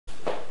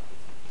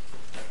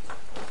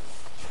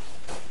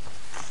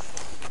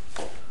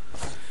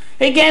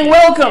Hey gang,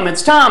 welcome.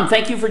 It's Tom.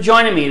 Thank you for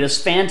joining me. It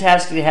is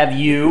fantastic to have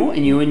you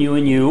and you and you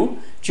and you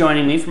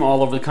joining me from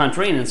all over the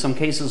country and in some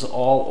cases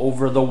all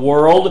over the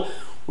world.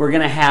 We're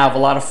going to have a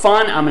lot of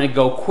fun. I'm going to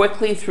go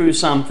quickly through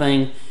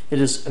something that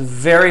is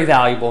very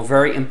valuable,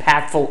 very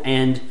impactful,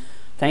 and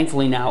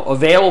thankfully now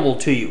available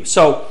to you.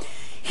 So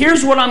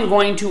here's what I'm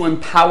going to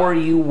empower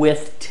you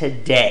with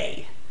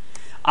today.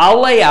 I'll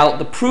lay out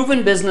the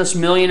Proven Business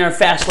Millionaire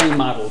Fastlane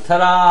model.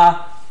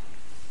 Ta-da!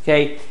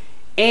 Okay.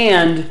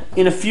 And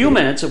in a few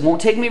minutes, it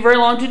won't take me very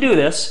long to do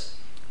this,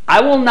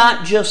 I will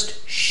not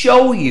just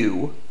show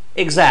you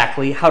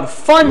exactly how to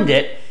fund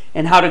it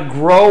and how to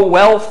grow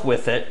wealth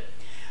with it.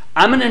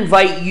 I'm going to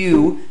invite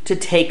you to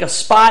take a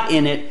spot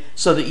in it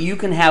so that you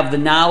can have the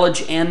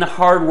knowledge and the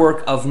hard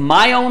work of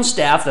my own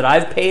staff that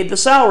I've paid the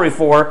salary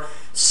for,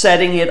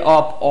 setting it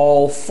up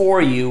all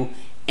for you.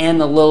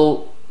 And the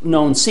little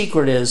known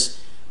secret is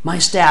my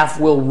staff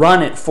will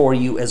run it for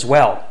you as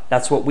well.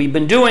 That's what we've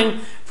been doing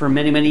for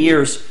many, many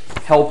years,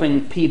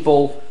 helping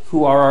people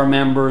who are our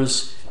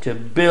members to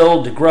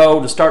build, to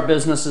grow, to start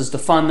businesses, to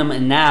fund them,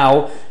 and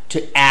now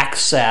to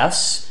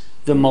access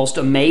the most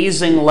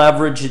amazing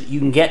leverage that you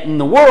can get in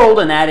the world,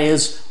 and that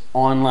is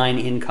online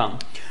income.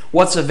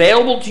 What's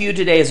available to you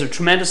today is a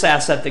tremendous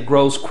asset that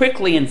grows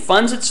quickly and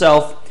funds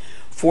itself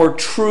for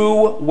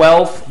true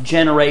wealth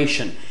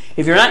generation.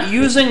 If you're not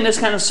using this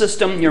kind of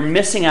system, you're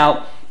missing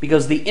out,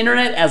 because the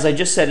internet, as I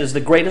just said, is the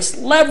greatest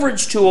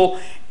leverage tool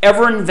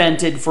ever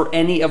invented for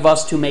any of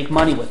us to make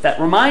money with. That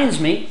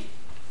reminds me,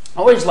 I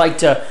always like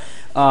to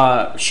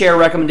share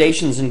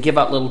recommendations and give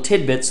out little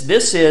tidbits.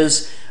 This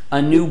is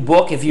a new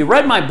book. If you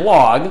read my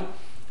blog,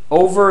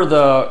 over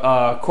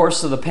the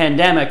course of the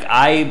pandemic,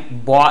 I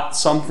bought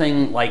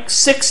something like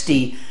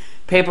 60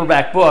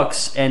 paperback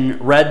books and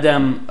read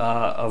them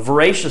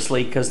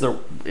voraciously, because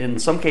in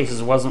some cases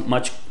there wasn't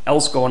much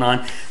else going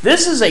on.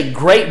 This is a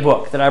great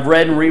book that I've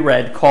read and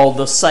reread called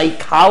The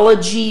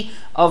Psychology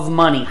of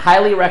Money.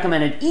 Highly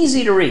recommended,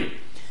 easy to read.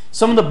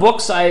 Some of the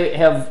books I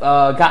have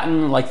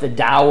gotten, like The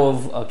Tao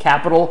of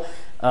Capital,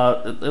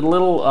 a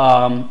little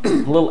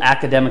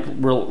academic,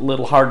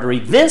 little hard to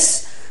read.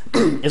 This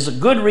is a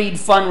good read,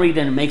 fun read,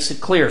 and it makes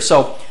it clear.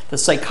 So, The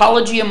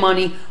Psychology of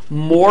Money,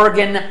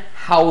 Morgan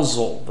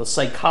Housel. The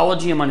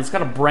Psychology of Money. It's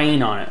got a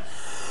brain on it.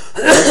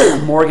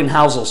 Morgan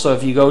Housel. So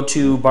if you go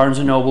to Barnes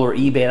 & Noble or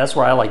eBay, that's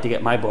where I like to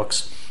get my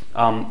books.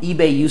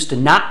 eBay used to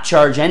not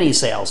charge any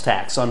sales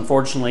tax.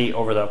 Unfortunately,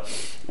 over the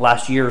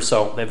last year or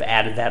so, they've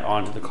added that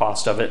onto the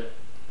cost of it.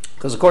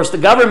 Because, of course, the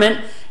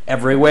government,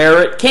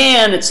 everywhere it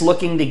can, it's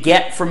looking to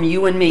get from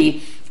you and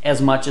me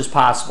as much as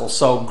possible.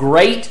 So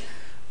great,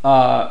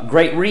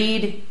 great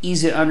read,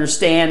 easy to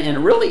understand, and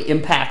it really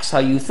impacts how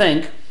you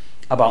think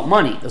about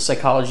money, the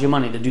psychology of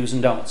money, the do's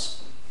and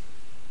don'ts.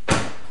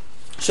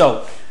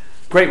 So,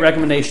 great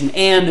recommendation.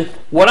 And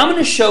what I'm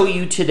going to show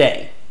you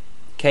today,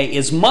 okay,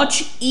 is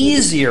much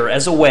easier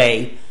as a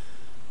way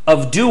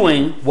of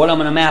doing what I'm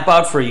going to map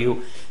out for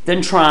you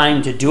than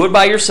trying to do it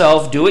by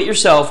yourself, do it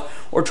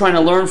yourself, or trying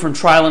to learn from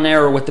trial and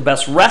error what the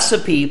best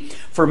recipe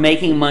for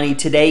making money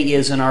today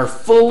is in our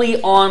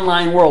fully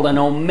online world. I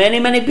know many,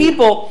 many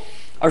people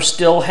are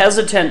still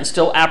hesitant,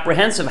 still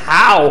apprehensive.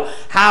 How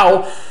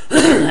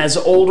as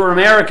older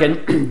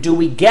American, do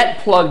we get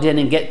plugged in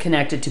and get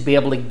connected to be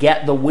able to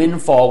get the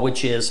windfall,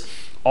 which is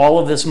all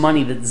of this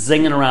money that's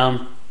zinging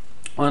around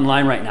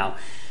online right now?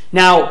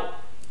 Now,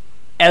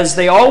 as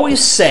they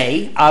always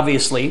say,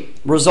 obviously,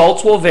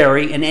 results will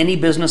vary and any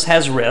business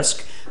has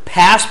risk.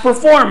 Past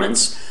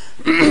performance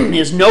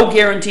is no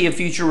guarantee of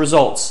future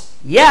results.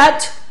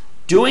 Yet,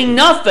 doing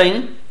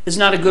nothing is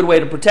not a good way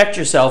to protect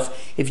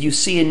yourself if you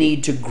see a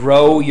need to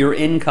grow your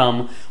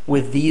income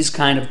with these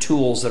kind of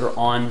tools that are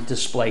on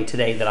display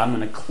today that I'm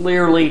going to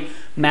clearly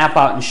map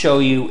out and show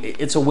you.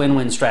 It's a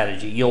win-win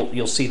strategy.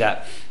 You'll see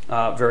that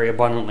very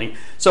abundantly.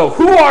 So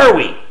who are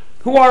we?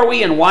 Who are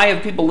we, and why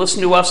have people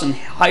listened to us and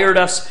hired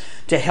us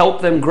to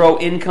help them grow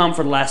income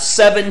for the last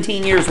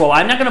 17 years? Well,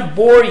 I'm not going to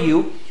bore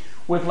you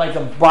with like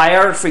a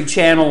biography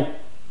channel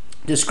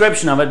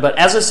description of it, but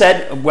as I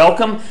said,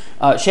 welcome,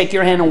 shake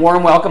your hand and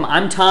warm welcome.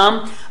 I'm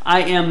Tom.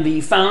 I am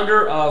the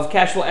founder of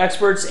Cashflow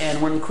Experts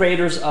and one of the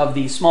creators of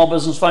the Small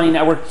Business Funding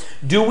Network.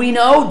 Do we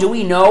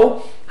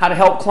know how to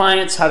help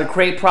clients, how to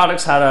create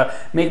products, how to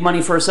make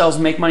money for ourselves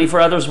and make money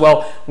for others?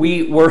 Well,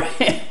 we were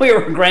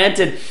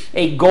granted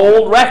a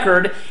gold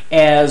record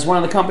as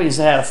one of the companies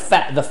that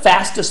had the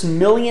fastest $1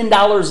 million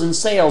in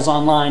sales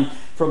online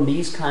from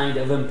these kind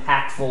of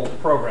impactful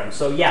programs.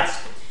 So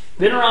yes,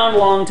 been around a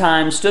long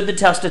time, stood the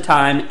test of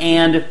time,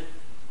 and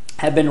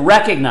have been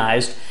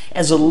recognized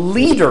as a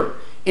leader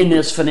in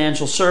this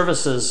financial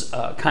services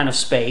kind of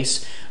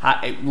space.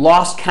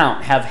 Lost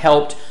count, have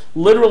helped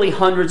literally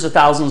hundreds of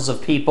thousands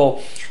of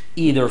people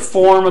either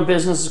form a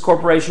business, a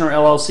corporation, or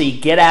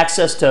LLC, get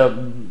access to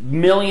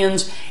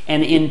millions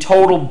and in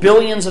total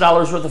billions of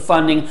dollars worth of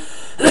funding,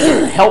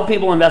 help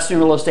people invest in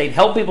real estate,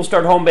 help people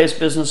start home-based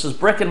businesses,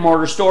 brick and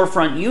mortar,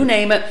 storefront, you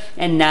name it,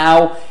 and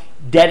now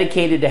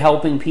dedicated to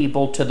helping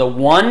people to the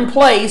one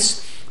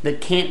place that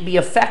can't be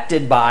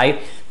affected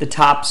by the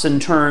tops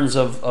and turns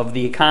of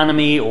the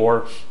economy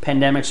or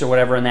pandemics or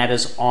whatever, and that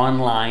is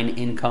online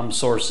income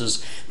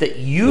sources that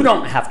you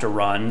don't have to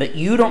run, that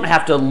you don't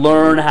have to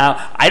learn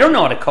how. I don't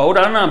know how to code,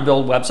 I don't know how to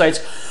build websites.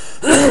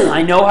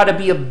 I know how to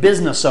be a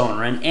business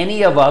owner, and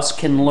any of us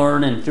can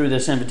learn, and through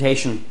this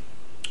invitation,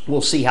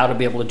 we'll see how to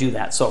be able to do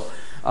that. So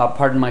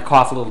pardon my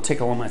cough, a little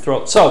tickle in my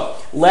throat. So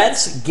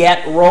let's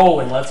get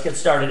rolling. Let's get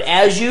started.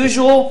 As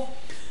usual,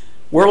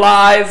 we're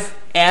live.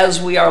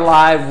 As we are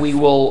live, we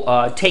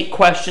will take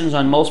questions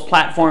on most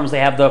platforms. They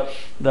have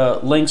the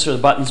links or the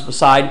buttons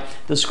beside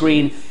the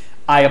screen.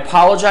 I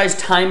apologize,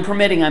 time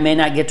permitting, I may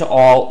not get to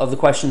all of the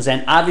questions.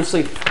 And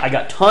obviously, I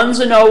got tons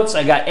of notes.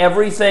 I got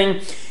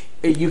everything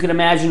you can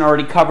imagine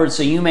already covered.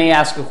 So you may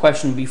ask a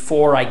question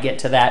before I get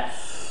to that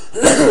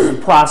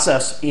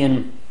process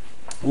in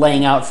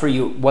laying out for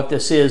you what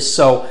this is.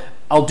 So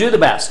I'll do the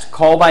best.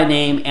 Call by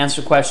name,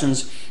 answer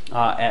questions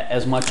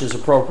as much as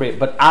appropriate.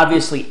 But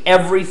obviously,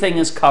 everything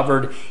is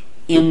covered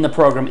in the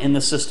program, in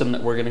the system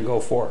that we're going to go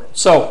for.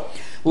 So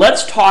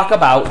let's talk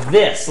about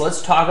this.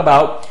 Let's talk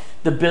about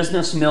the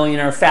Business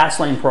Millionaire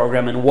Fastlane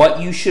program and what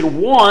you should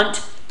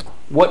want,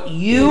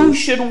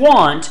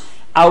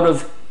 out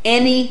of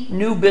any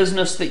new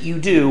business that you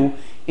do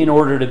in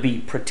order to be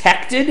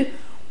protected,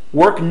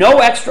 work no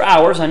extra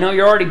hours. I know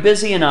you're already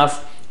busy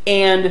enough,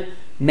 and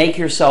make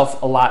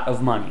yourself a lot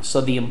of money.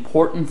 So the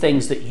important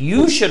things that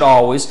you should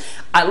always,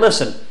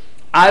 listen,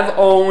 I've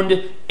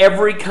owned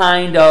every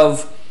kind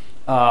of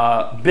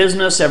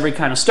business, every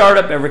kind of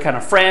startup, every kind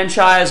of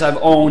franchise. I've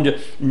owned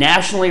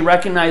nationally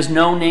recognized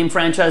no-name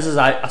franchises.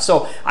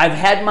 So I've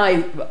had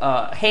my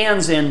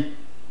hands in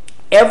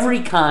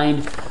every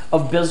kind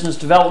of business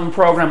development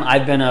program.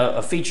 I've been a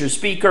featured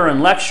speaker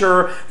and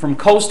lecturer from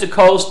coast to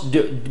coast.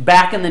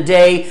 Back in the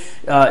day,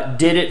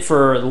 did it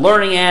for the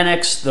Learning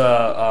Annex,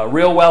 the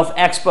Real Wealth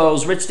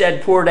Expos, Rich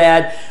Dad, Poor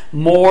Dad,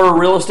 more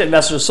Real Estate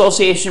Investors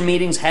Association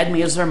meetings, had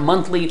me as their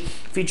monthly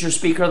featured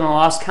speaker than I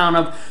lost count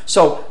of.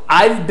 So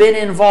I've been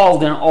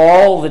involved in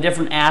all the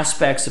different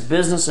aspects of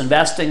business,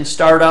 investing,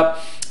 startup,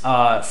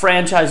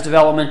 franchise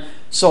development.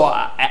 So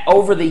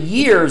over the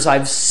years,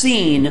 I've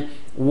seen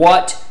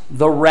what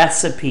the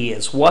recipe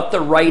is, what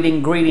the right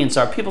ingredients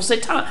are. People say,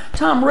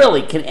 Tom,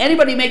 really, can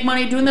anybody make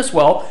money doing this?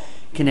 Well,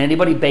 can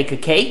anybody bake a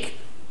cake?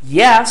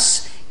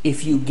 Yes,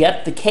 if you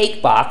get the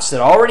cake box that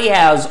already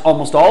has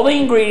almost all the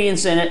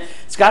ingredients in it,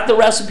 it's got the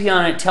recipe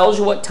on it, tells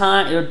you what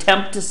time,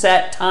 temp to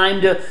set, time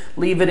to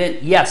leave it in.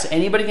 Yes,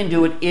 anybody can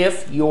do it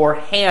if you're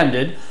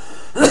handed.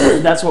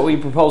 That's what we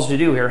propose to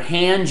do here.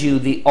 Hand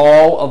you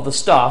all of the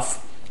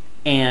stuff,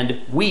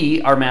 and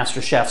we are master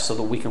chefs so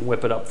that we can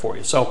whip it up for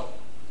you. So,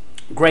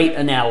 great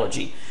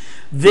analogy.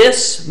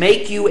 This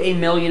Make You a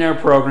Millionaire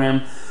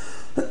program,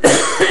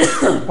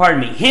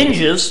 pardon me,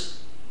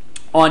 hinges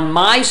on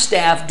my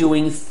staff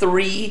doing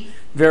three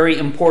very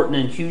important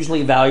and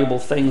hugely valuable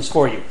things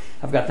for you.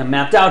 I've got them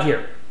mapped out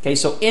here. Okay,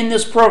 so in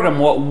this program,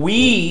 what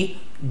we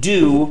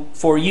do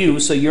for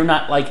you, so you're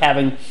not like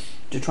having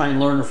to try and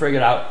learn or figure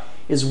it out,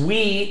 is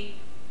we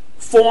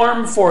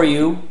form for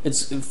you,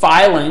 it's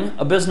filing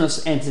a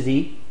business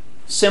entity,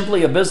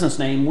 simply a business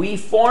name. We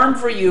form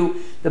for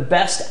you the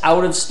best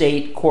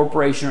out-of-state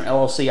corporation or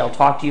LLC. I'll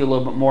talk to you a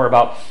little bit more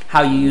about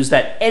how you use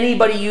that.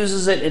 Anybody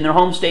uses it in their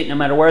home state, no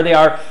matter where they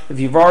are. If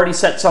you've already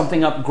set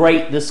something up,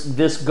 great.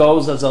 This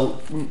goes as a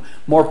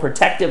more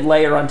protective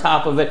layer on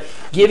top of it.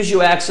 Gives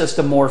you access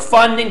to more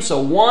funding.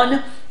 So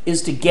one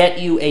is to get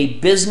you a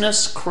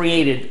business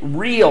created,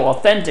 real,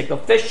 authentic,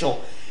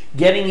 official,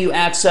 getting you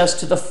access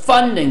to the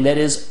funding that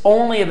is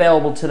only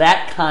available to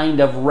that kind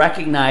of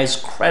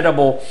recognized,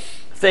 credible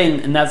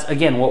thing. And that's,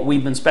 again, what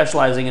we've been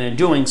specializing in and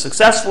doing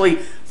successfully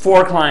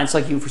for clients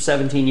like you for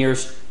 17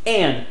 years.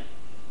 And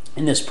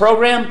in this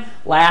program,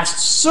 last,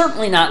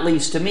 certainly not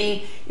least to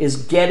me, is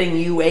getting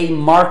you a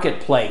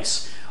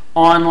marketplace,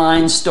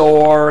 online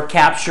store,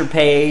 capture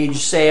page,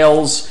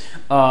 sales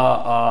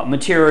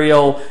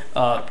material,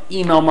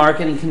 email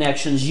marketing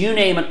connections, you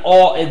name it,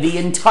 all the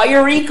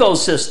entire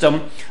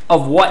ecosystem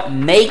of what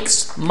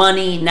makes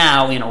money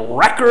now in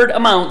record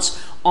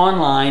amounts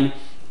online.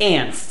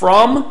 And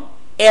from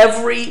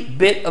every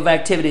bit of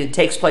activity that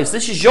takes place,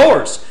 this is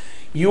yours.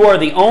 You are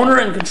the owner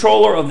and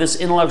controller of this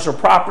intellectual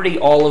property,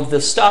 all of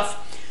this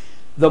stuff.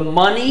 The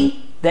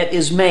money that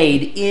is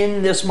made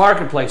in this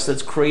marketplace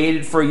that's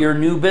created for your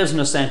new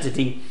business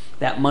entity,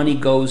 that money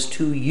goes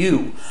to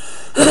you.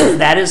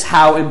 That is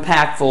how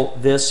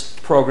impactful this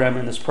program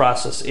and this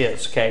process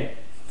is, okay?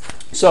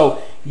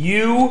 So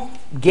you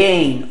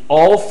gain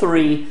all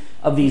three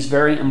of these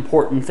very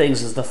important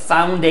things as the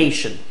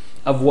foundation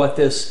of what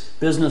this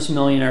Business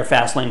Millionaire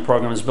Fastlane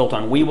program is built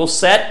on. We will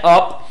set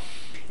up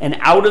an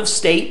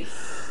out-of-state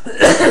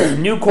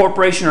new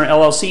corporation or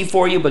LLC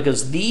for you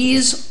because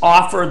these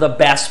offer the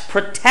best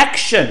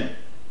protection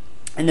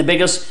and the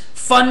biggest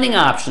funding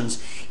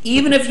options.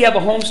 Even if you have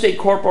a home state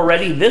corp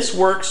already, this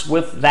works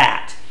with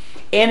that.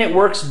 And it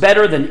works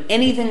better than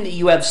anything that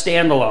you have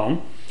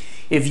standalone.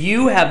 If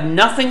you have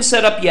nothing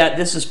set up yet,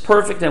 this is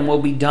perfect and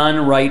will be done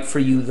right for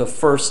you the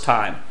first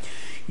time.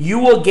 you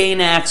will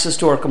gain access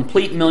to our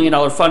complete $1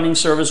 million funding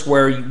service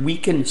where we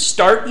can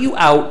start you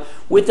out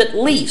with at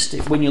least,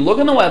 when you look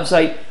on the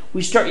website,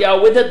 we start you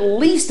out with at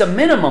least a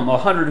minimum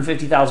of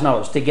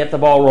 $150,000 to get the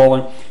ball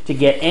rolling, to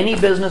get any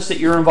business that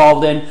you're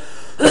involved in,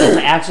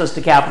 access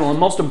to capital, and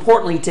most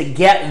importantly, to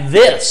get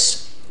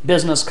this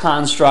business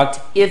construct.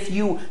 If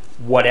you,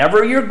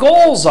 whatever your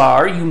goals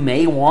are, you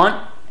may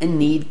want and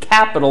need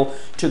capital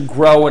to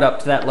grow it up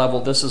to that level.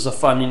 This is a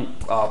funding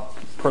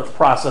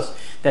process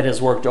that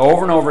has worked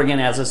over and over again,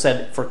 as I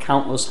said, for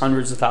countless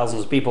hundreds of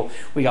thousands of people.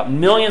 We got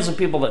millions of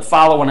people that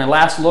follow. When I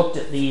last looked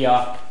at the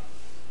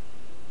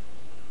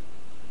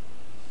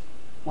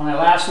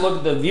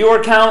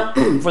viewer count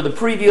for the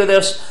preview of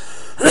this,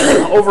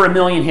 over 1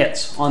 million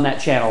hits on that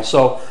channel.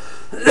 So,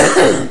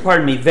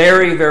 pardon me,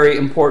 very, very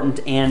important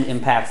and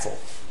impactful.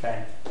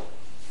 Okay.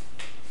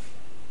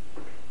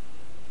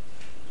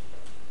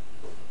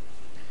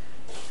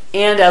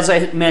 And as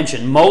I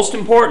mentioned, most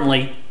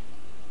importantly,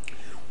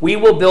 we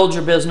will build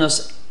your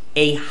business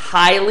a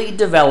highly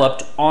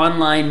developed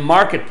online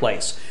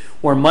marketplace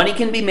where money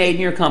can be made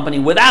in your company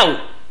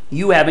without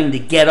you having to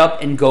get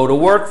up and go to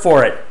work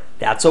for it.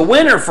 That's a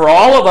winner for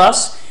all of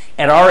us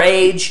at our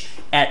age,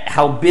 at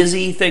how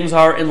busy things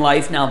are in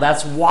life now.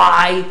 That's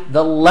why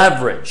the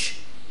leverage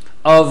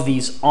of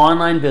these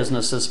online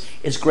businesses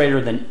is greater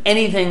than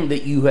anything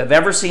that you have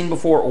ever seen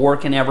before or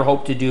can ever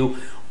hope to do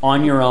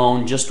on your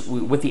own, just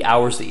with the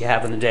hours that you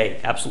have in the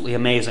day. Absolutely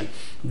amazing.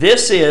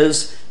 This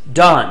is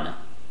done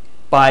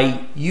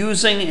by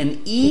using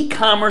an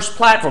e-commerce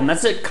platform.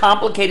 That's a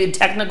complicated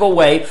technical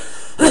way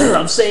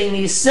of saying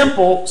these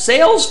simple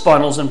sales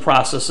funnels and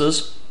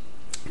processes,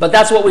 but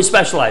that's what we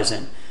specialize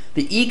in.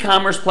 The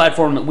e-commerce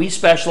platform that we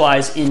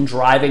specialize in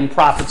driving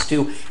profits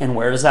to. And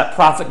where does that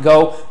profit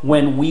go?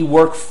 When we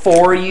work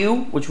for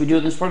you, which we do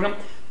in this program,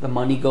 the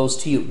money goes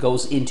to you. It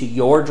goes into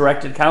your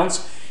direct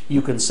accounts.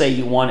 You can say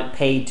you want it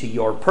paid to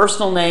your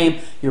personal name,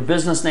 your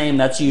business name.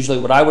 That's usually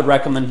what I would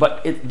recommend,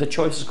 but the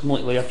choice is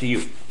completely up to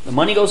you. The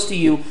money goes to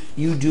you.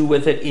 You do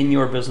with it in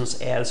your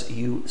business as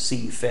you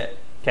see fit.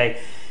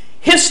 Okay.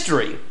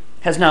 History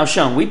has now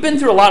shown. We've been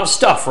through a lot of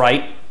stuff,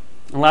 right,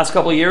 in the last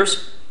couple of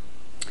years.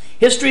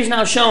 History's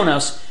now shown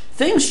us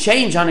things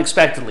change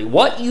unexpectedly.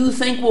 What you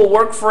think will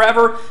work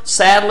forever,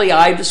 sadly,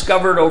 I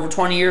discovered over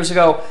 20 years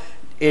ago,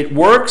 it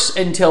works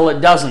until it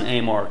doesn't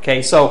anymore.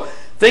 Okay, so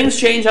things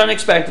change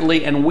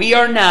unexpectedly, and we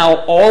are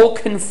now all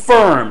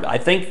confirmed. I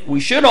think we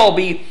should all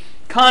be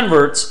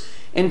converts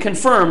and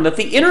confirm that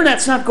the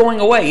internet's not going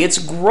away. It's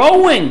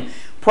growing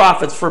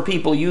profits for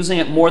people using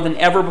it more than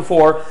ever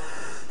before.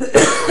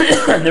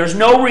 There's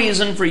no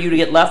reason for you to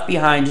get left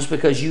behind just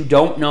because you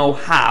don't know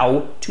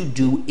how to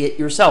do it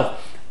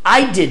yourself.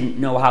 I didn't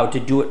know how to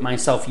do it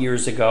myself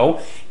years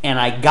ago, and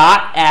I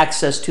got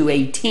access to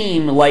a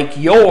team like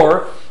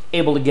you're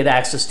able to get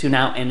access to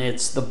now, and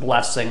it's the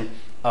blessing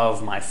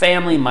of my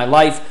family, my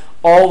life.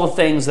 All the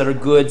things that are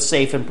good,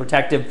 safe, and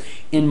protective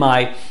in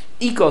my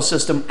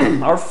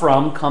ecosystem are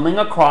from coming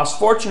across,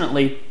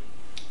 fortunately,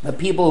 the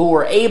people who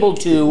are able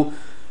to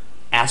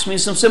ask me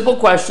some simple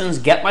questions,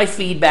 get my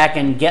feedback,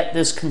 and get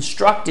this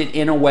constructed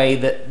in a way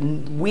that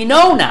we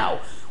know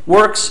now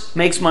works,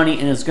 makes money,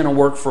 and is going to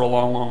work for a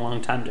long, long,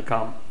 long time to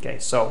come. Okay,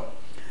 so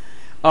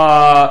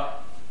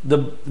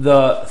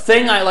the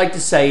thing I like to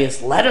say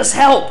is let us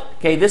help.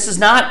 Okay, this is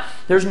not,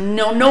 there's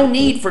no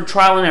need for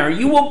trial and error.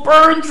 You will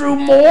burn through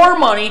more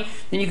money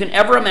than you can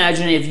ever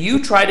imagine if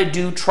you try to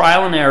do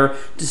trial and error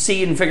to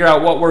see and figure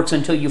out what works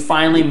until you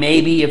finally,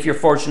 maybe if you're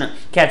fortunate,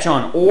 catch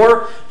on,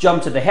 or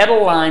jump to the head of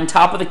the line,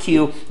 top of the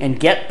queue, and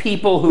get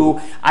people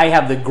who, I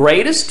have the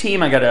greatest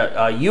team. I got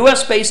a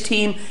US based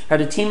team, I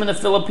got a team in the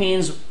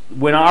Philippines.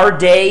 When our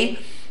day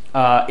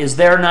is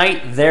their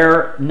night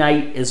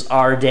is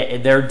our day,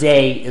 their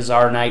day is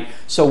our night.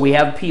 So we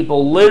have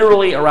people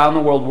literally around the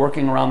world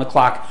working around the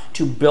clock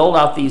to build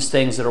out these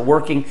things that are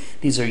working.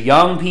 These are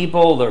young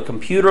people, they're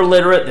computer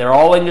literate, they're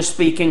all English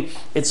speaking.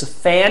 It's a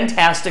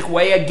fantastic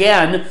way,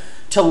 again,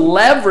 to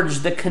leverage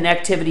the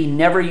connectivity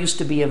never used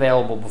to be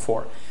available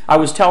before. I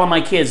was telling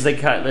my kids, they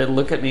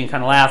look at me and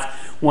kind of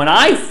laugh. When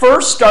I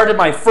first started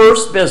my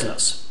first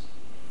business,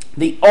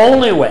 the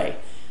only way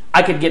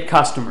I could get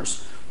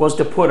customers was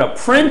to put a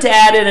print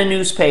ad in a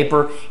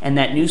newspaper, and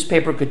that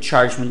newspaper could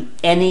charge me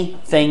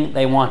anything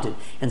they wanted.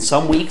 And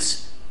some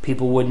weeks,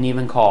 people wouldn't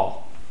even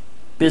call.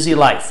 Busy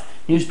life.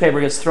 Newspaper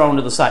gets thrown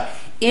to the side.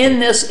 In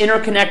this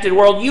interconnected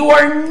world, you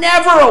are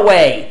never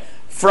away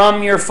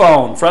from your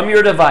phone, from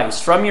your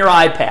device, from your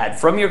iPad,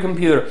 from your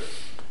computer.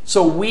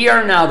 So we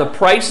are now, the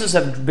prices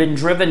have been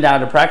driven down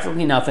to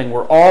practically nothing.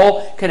 We're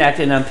all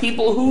connected, and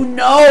people who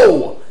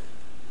know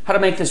how to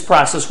make this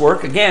process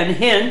work. Again,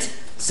 hint,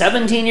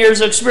 17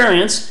 years of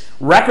experience,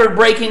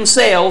 record-breaking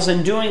sales,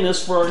 and doing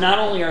this for not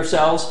only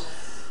ourselves,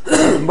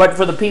 but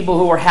for the people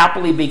who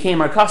happily became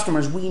our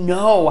customers. We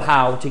know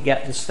how to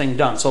get this thing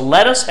done. So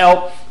let us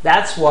help.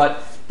 That's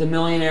what the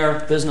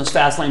Millionaire Business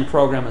Fastlane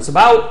program is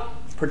about.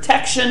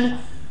 Protection,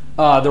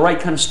 the right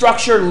kind of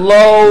structure,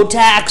 low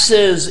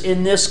taxes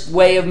in this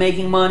way of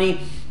making money,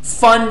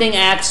 funding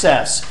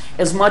access,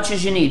 as much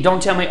as you need.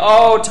 Don't tell me,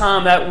 oh,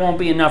 Tom, that won't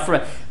be enough for me.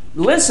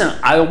 Listen,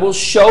 I will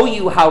show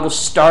you how to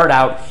start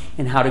out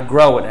and how to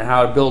grow it and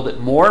how to build it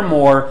more and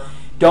more.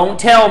 Don't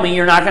tell me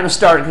you're not going to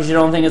start because you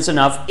don't think it's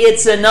enough.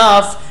 It's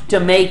enough to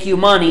make you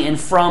money, and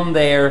from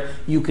there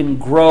you can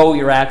grow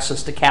your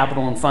access to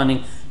capital and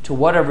funding to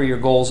whatever your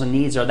goals and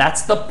needs are.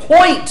 That's the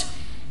point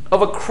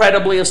of a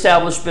credibly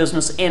established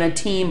business and a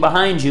team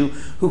behind you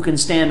who can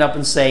stand up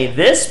and say,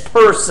 this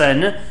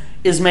person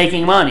is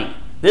making money.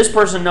 This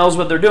person knows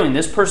what they're doing.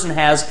 This person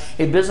has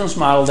a business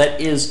model that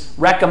is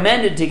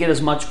recommended to get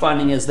as much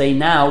funding as they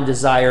now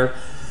desire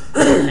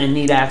and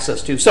need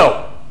access to.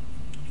 So,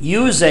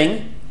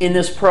 using in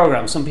this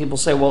program, some people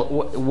say, well,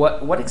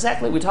 what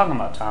exactly are we talking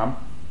about, Tom?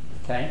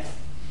 Okay.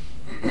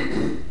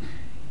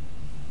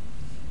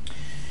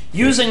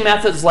 Using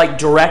methods like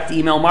direct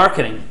email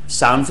marketing.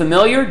 Sound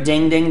familiar?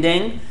 Ding, ding,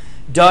 ding.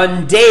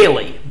 Done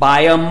daily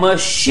by a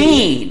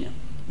machine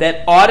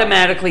that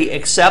automatically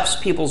accepts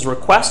people's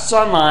requests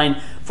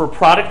online for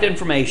product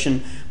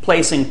information,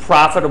 placing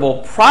profitable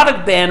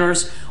product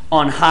banners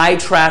on high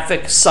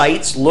traffic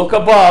sites. Look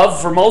above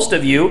for most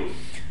of you.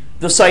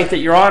 The site that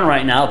you're on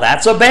right now,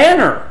 that's a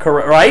banner,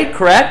 right?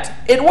 Correct?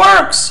 It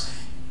works.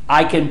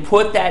 I can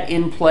put that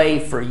in play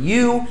for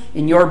you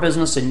in your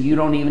business, and you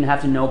don't even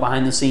have to know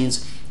behind the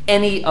scenes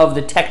any of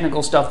the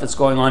technical stuff that's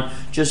going on.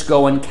 Just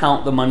go and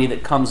count the money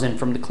that comes in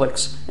from the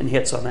clicks and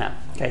hits on that.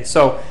 Okay,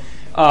 so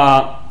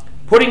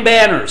putting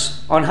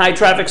banners on high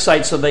traffic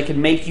sites so they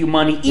can make you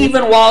money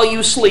even while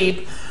you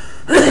sleep,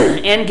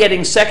 and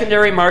getting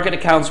secondary market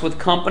accounts with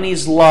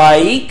companies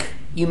like,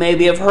 you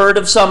maybe have heard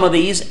of some of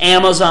these,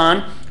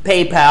 Amazon,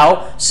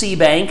 PayPal,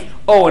 CBank,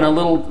 and a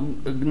little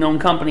known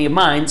company of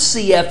mine,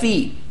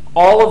 CFE.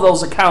 All of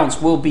those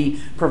accounts will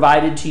be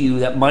provided to you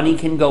that money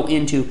can go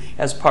into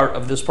as part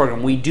of this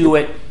program. We do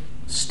it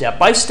step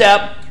by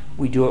step.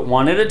 We do it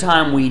one at a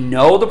time. We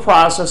know the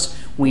process.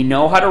 We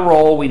know how to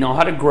roll. We know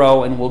how to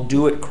grow, and we'll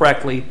do it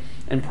correctly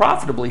and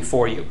profitably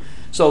for you.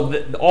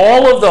 So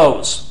all of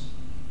those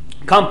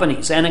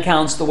companies and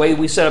accounts, the way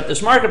we set up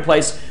this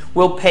marketplace,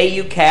 will pay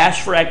you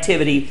cash for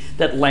activity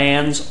that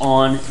lands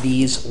on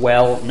these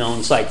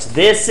well-known sites.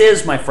 This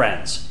is, my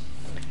friends,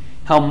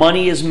 how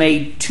money is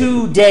made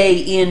today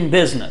in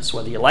business.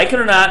 Whether you like it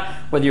or not,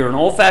 whether you're an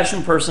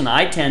old-fashioned person,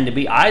 I tend to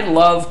be. I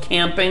love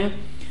camping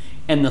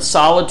and the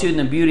solitude and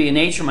the beauty of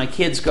nature. My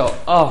kids go,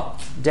 oh,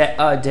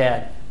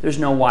 Dad, there's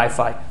no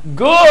Wi-Fi.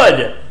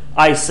 Good,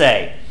 I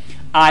say.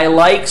 I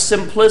like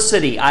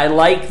simplicity. I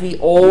like the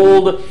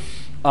old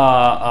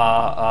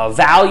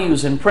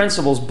values and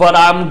principles, but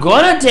I'm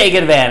going to take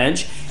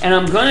advantage and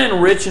I'm going to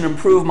enrich and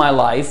improve my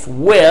life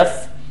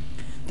with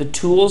the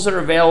tools that are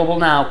available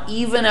now,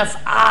 even if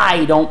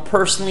I don't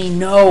personally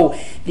know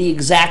the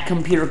exact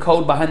computer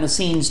code behind the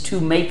scenes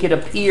to make it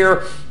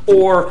appear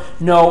or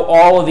know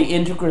all of the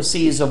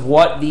intricacies of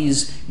what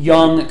these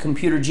young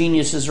computer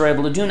geniuses are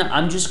able to do. Now,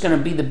 I'm just going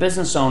to be the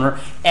business owner,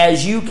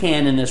 as you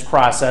can in this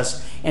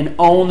process, and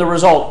own the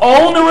result.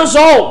 Own the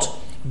result!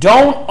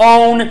 Don't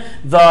own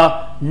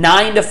the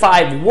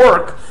 9-to-5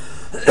 work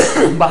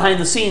behind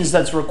the scenes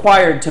that's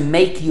required to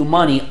make you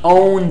money.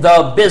 Own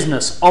the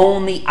business.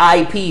 Own the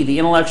IP, the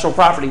intellectual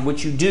property,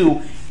 which you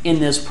do in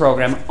this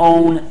program.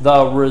 Own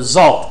the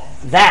result.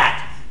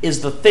 That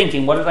is the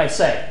thinking. What did I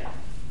say?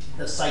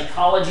 The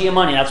psychology of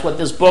money. That's what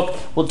this book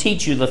will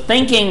teach you. The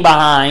thinking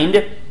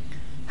behind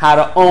how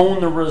to own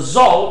the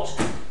result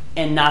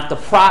and not the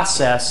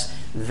process.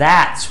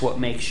 That's what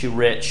makes you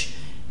rich.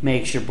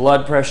 Makes your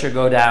blood pressure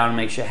go down,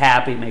 makes you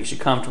happy, makes you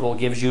comfortable,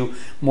 gives you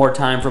more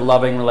time for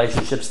loving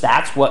relationships.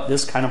 That's what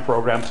this kind of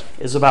program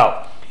is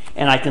about.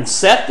 And I can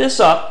set this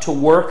up to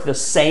work the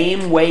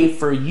same way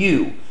for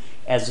you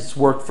as it's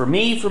worked for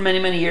me for many,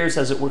 many years,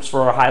 as it works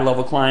for our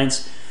high-level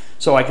clients.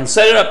 So I can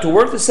set it up to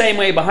work the same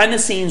way behind the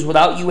scenes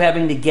without you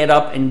having to get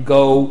up and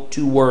go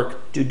to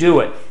work to do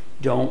it.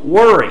 Don't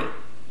worry.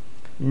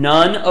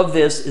 None of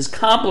this is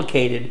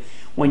complicated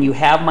when you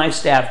have my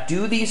staff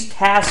do these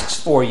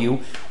tasks for you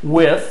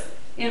with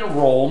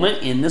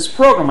enrollment in this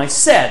program. I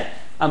said,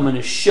 I'm going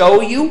to show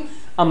you,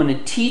 I'm going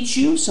to teach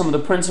you some of the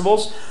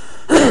principles.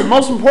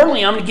 Most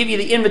importantly, I'm going to give you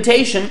the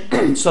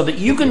invitation so that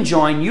you can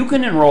join, you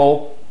can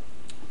enroll.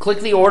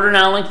 Click the order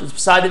now link that's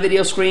beside the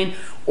video screen,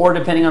 or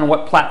depending on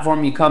what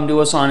platform you come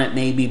to us on, it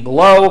may be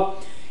below,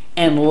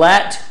 and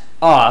let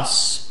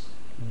us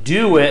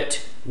do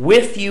it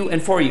with you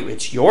and for you.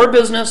 It's your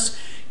business.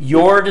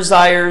 Your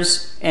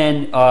desires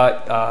and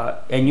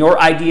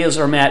your ideas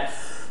are met.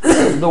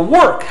 The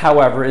work,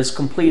 however, is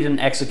completed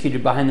and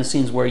executed behind the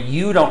scenes, where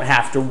you don't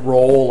have to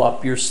roll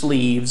up your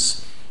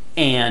sleeves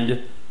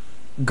and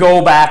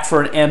go back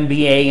for an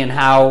MBA in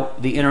how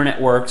the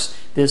internet works.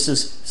 This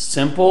is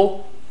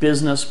simple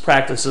business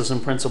practices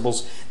and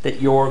principles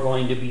that you're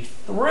going to be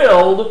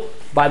thrilled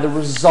by the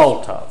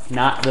result of,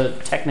 not the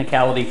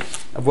technicality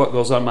of what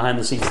goes on behind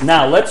the scenes.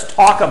 Now, let's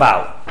talk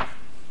about,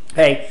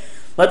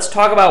 let's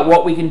talk about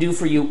what we can do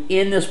for you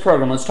in this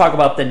program. Let's talk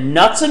about the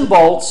nuts and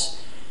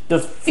bolts, the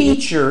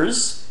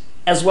features,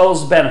 as well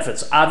as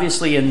benefits.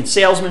 Obviously, in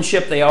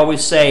salesmanship, they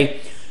always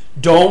say,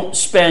 Don't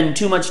spend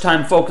too much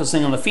time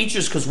focusing on the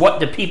features, because what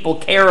do people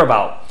care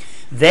about?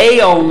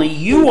 They only,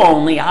 you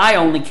only, I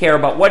only care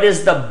about what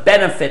is the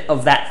benefit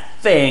of that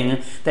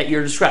thing that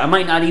you're describing. I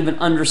might not even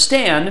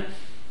understand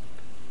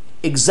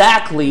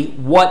exactly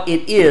what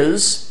it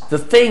is, the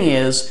thing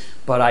is,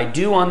 but I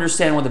do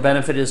understand what the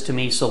benefit is to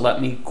me. So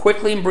let me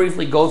quickly and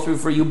briefly go through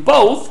for you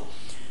both,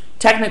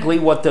 technically,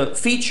 what the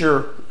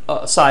feature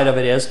side of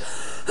it is,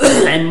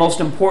 and most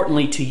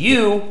importantly to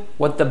you,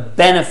 what the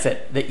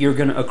benefit that you're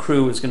going to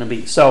accrue is going to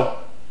be. So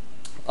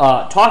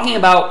talking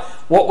about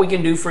what we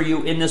can do for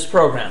you in this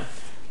program,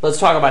 let's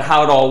talk about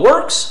how it all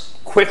works,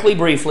 quickly,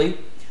 briefly,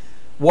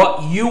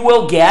 what you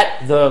will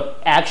get, the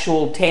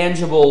actual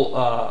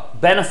tangible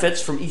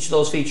benefits from each of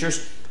those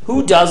features.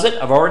 Who does it?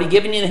 I've already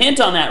given you the hint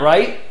on that,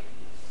 right?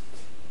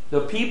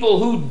 The people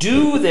who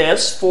do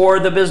this for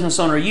the business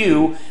owner,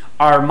 you,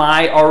 are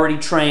my already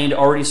trained,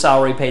 already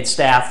salary paid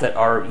staff that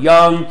are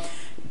young,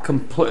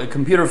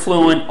 computer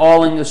fluent,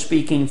 all English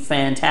speaking,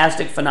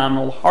 fantastic,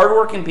 phenomenal,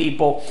 hardworking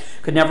people.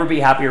 Could never be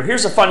happier.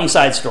 Here's a funny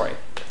side story.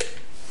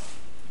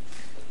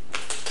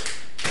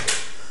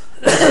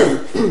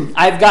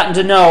 I've gotten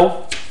to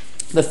know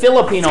the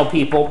Filipino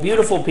people,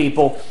 beautiful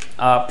people,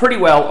 pretty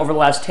well over the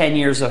last 10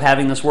 years of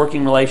having this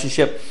working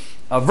relationship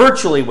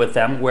virtually with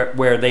them,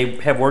 where they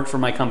have worked for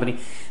my company.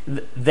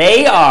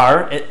 They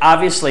are,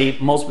 obviously,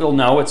 most people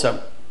know it's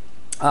a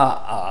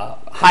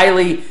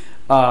highly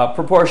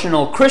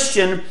proportional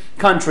Christian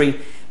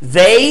country.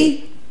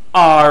 They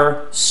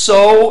are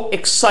so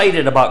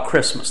excited about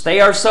Christmas.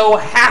 They are so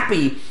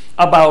happy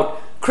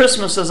about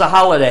Christmas as a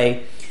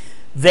holiday.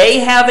 They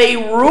have a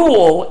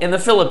rule in the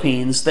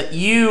Philippines that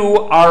you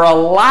are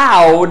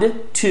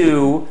allowed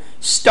to,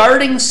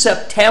 starting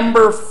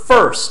September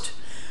 1st,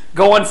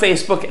 go on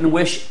Facebook and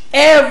wish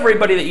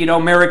everybody that you know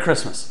Merry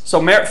Christmas. So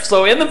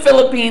in the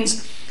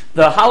Philippines,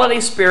 the holiday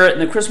spirit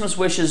and the Christmas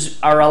wishes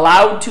are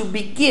allowed to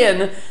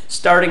begin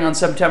starting on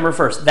September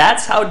 1st.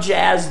 That's how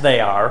jazzed they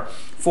are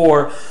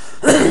for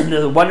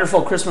the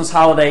wonderful Christmas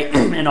holiday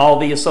and all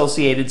the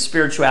associated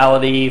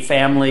spirituality,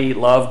 family,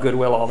 love,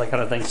 goodwill, all that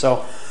kind of thing.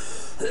 So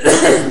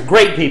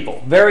great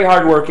people, very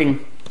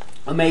hardworking,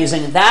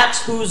 amazing.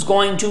 That's who's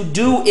going to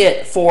do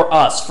it for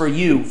us, for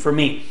you, for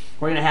me.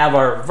 We're going to have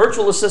our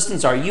virtual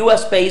assistants, our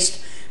US-based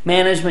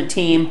management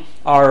team,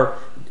 our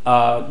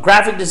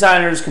graphic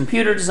designers,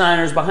 computer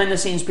designers,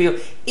 behind-the-scenes people.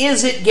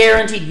 Is it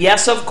guaranteed?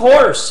 Yes, of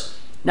course.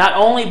 Not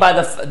only by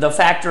the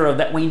factor of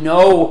that we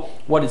know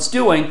what it's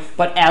doing,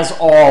 but as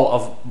all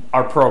of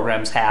our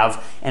programs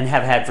have and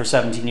have had for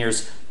 17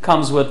 years,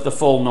 comes with the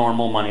full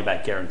normal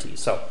money-back guarantee.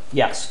 So,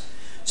 yes.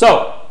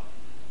 So,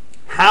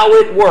 how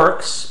it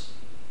works,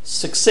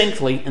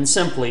 succinctly and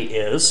simply,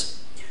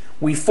 is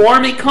we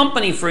form a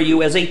company for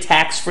you as a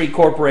tax-free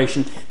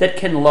corporation that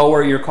can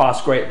lower your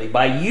costs greatly.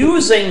 By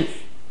using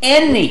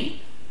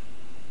any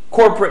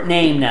corporate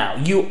name now,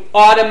 you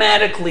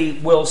automatically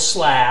will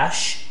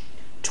slash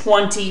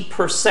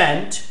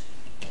 20%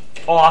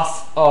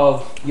 off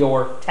of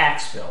your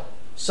tax bill.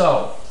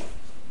 So,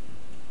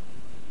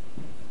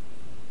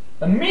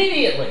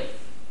 immediately,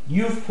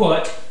 you've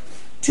put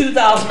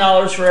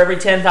 $2,000 for every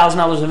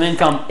 $10,000 of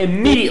income.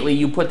 Immediately,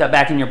 you put that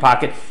back in your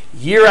pocket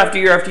year after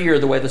year after year,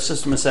 the way the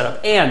system is set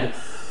up. And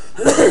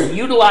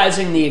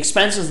utilizing the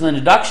expenses and the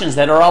deductions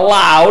that are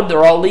allowed,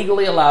 they're all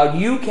legally allowed,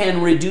 you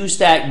can reduce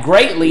that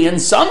greatly. In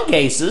some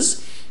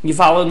cases, you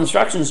follow the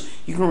instructions,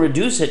 you can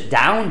reduce it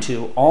down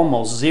to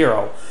almost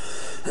zero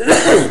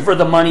for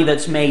the money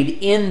that's made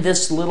in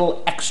this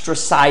little extra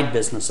side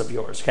business of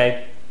yours,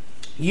 okay?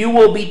 You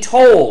will be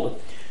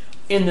told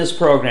in this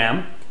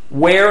program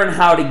where and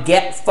how to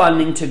get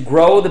funding to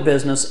grow the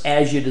business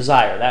as you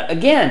desire. That,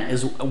 again,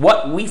 is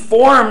what we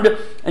formed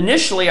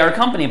initially our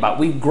company about.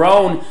 We've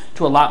grown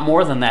to a lot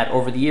more than that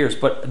over the years,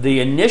 but the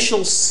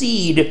initial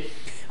seed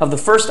of the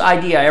first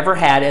idea I ever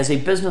had as a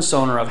business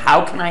owner of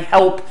how can I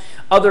help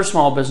other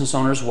small business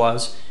owners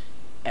was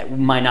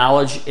my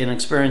knowledge and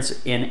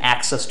experience in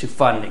access to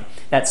funding.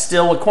 That's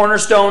still a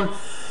cornerstone,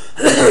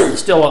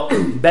 still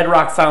a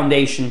bedrock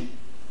foundation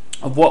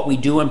of what we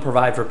do and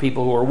provide for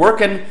people who are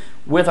working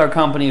with our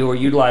company, who are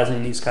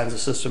utilizing these kinds of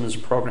systems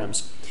and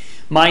programs.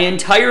 My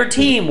entire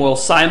team will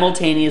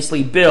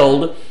simultaneously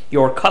build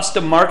your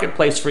custom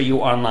marketplace for you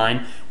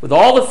online with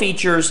all the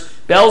features,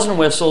 bells and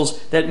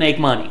whistles that make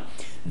money.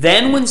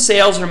 Then when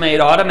sales are made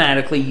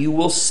automatically, you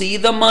will see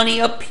the money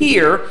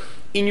appear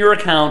in your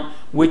account,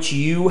 which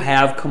you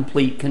have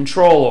complete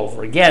control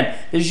over. Again,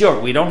 this is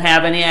yours. We don't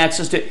have any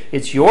access to it.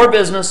 It's your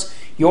business,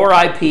 your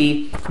IP.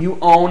 You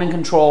own and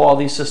control all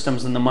these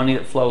systems, and the money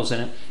that flows in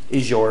it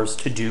is yours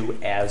to do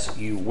as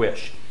you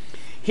wish.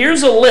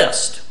 Here's a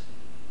list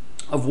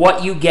of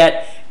what you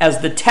get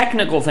as the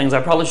technical things.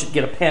 I probably should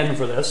get a pen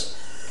for this.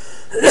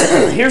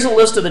 Here's a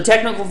list of the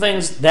technical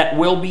things that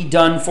will be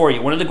done for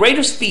you. One of the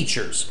greatest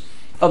features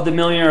of the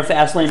Millionaire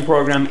Fastlane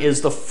program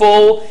is the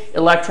full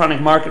electronic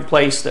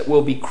marketplace that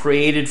will be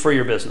created for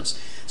your business.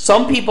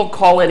 Some people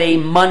call it a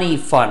money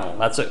funnel.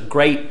 That's a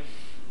great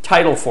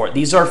title for it.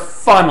 These are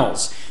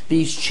funnels.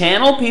 These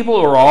channel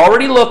people who are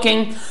already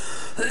looking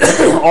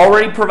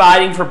already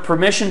providing for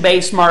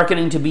permission-based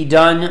marketing to be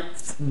done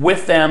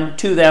with them,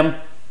 to them.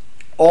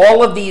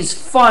 All of these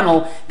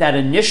funnel that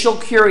initial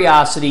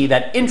curiosity,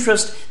 that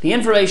interest, the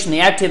information,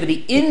 the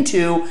activity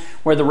into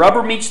where the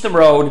rubber meets the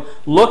road.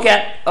 Look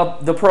at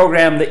the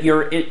program that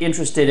you're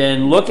interested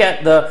in. Look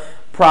at the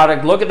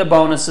product. Look at the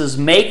bonuses.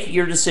 Make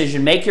your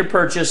decision. Make your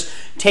purchase.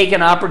 Take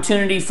an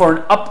opportunity for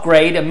an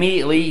upgrade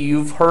immediately.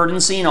 You've heard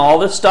and seen all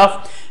this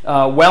stuff,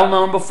 well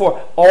known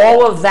before.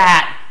 All of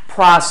that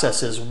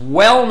process is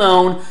well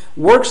known,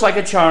 works like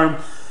a charm.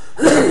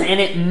 And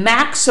it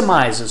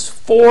maximizes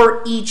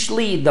for each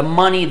lead the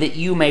money that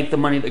you make, the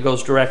money that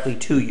goes directly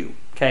to you.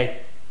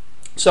 Okay,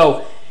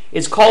 so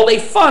it's called a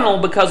funnel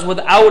because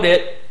without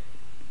it,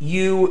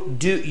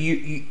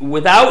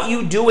 without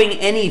you doing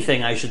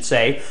anything, I should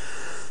say,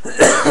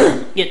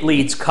 it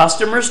leads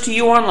customers to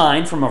you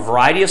online from a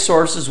variety of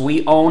sources.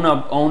 We own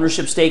an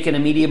ownership stake in a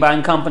media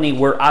buying company.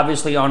 We're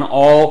obviously on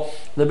all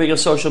the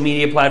biggest social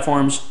media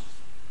platforms.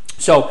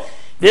 So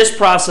this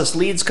process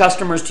leads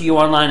customers to you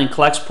online and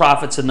collects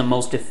profits in the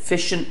most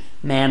efficient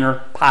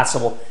manner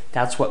possible.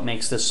 That's what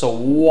makes this so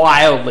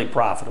wildly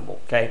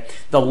profitable. Okay,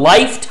 the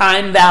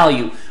lifetime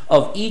value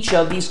of each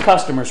of these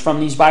customers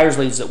from these buyers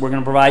leads that we're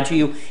going to provide to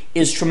you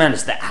is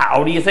tremendous.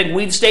 How do you think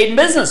we've stayed in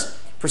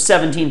business for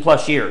 17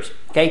 plus years?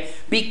 Okay,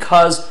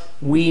 because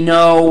we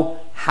know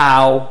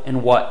how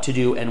and what to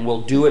do, and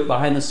we'll do it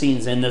behind the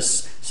scenes in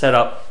this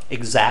setup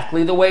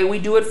exactly the way we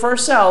do it for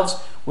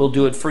ourselves. We'll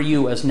do it for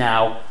you as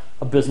now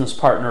a business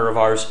partner of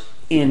ours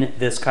in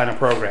this kind of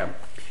program.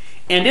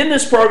 And in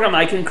this program,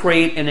 I can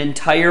create an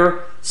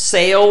entire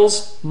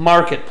sales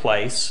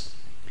marketplace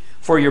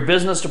for your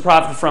business to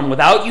profit from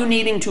without you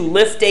needing to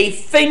lift a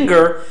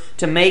finger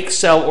to make,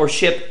 sell, or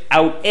ship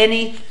out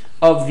any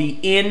of the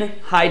in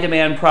high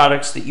demand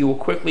products that you will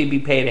quickly be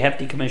paid a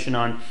hefty commission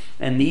on.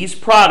 And these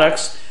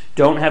products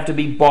don't have to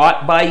be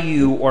bought by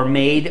you or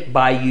made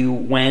by you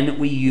when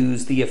we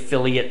use the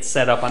affiliate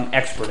setup I'm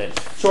expert in.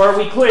 So are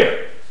we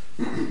clear?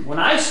 When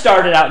I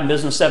started out in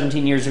business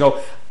 17 years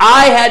ago,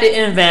 I had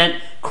to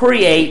invent,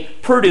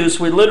 create, produce.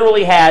 We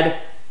literally had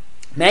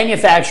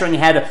manufacturing,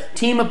 had a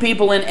team of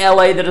people in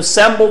LA that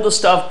assembled the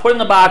stuff, put in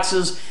the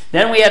boxes.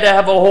 Then we had to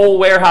have a whole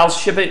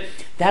warehouse, ship it.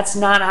 That's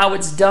not how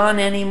it's done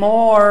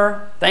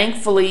anymore.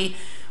 Thankfully,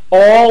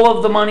 all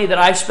of the money that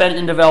I spent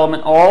in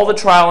development, all the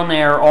trial and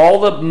error,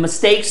 all the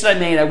mistakes that I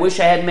made, I wish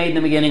I had made in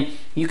the beginning,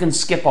 you can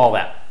skip all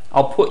that.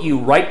 I'll put you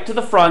right to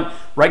the front,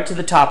 right to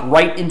the top,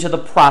 right into the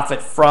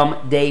profit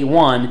from day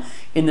one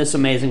in this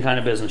amazing kind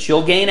of business.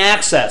 You'll gain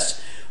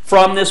access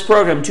from this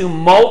program to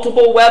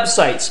multiple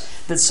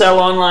websites that sell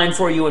online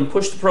for you and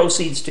push the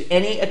proceeds to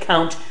any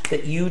account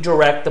that you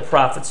direct the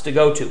profits to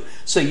go to.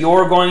 So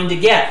you're going to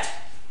get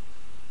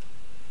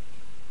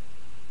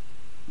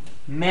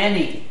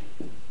many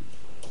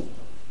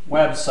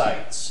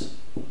websites,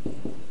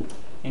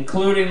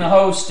 including the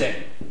hosting,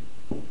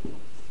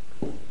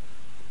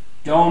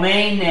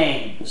 domain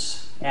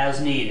names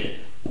as needed.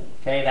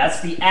 Okay,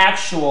 that's the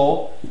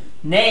actual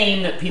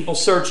name that people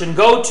search and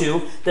go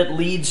to that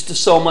leads to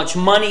so much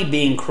money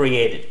being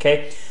created.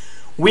 Okay,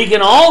 we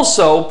can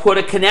also put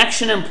a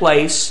connection in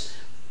place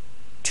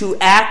to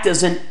act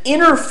as an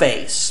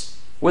interface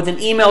with an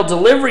email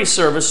delivery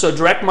service so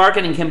direct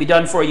marketing can be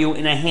done for you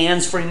in a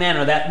hands-free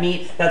manner.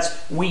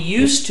 We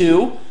used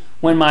to,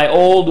 when my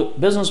old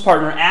business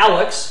partner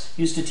Alex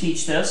used to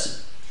teach this,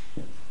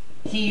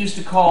 he used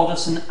to call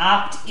this an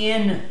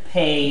opt-in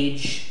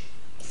page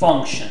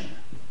function.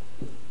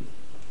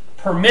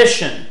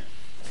 Permission.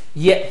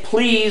 Yet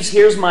please,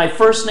 here's my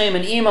first name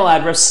and email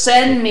address.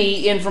 Send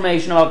me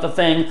information about the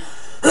thing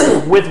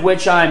with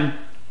which I'm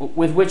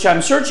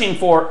searching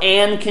for,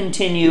 and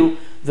continue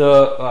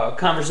the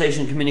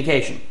conversation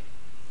communication.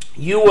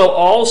 You will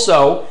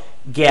also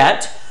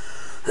get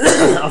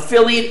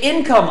affiliate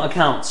income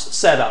accounts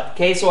set up.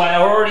 Okay, so I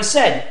already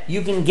said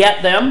you can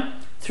get them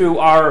through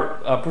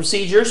our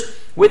procedures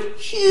with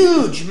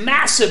huge,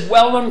 massive,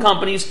 well-known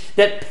companies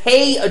that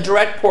pay a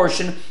direct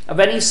portion of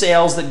any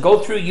sales that go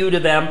through you to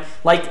them,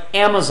 like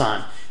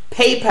Amazon.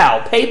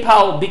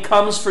 PayPal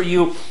becomes for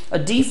you a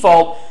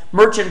default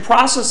merchant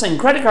processing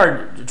credit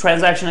card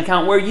transaction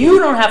account where you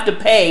don't have to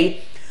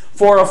pay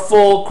for a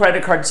full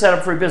credit card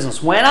setup for your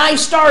business. When I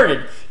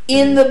started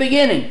in the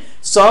beginning,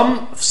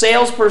 some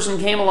salesperson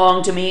came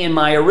along to me in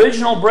my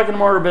original brick and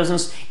mortar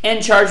business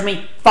and charged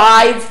me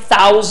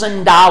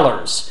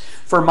 $5,000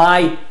 for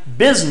my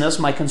business,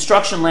 my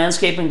construction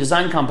landscaping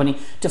design company,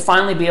 to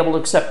finally be able to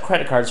accept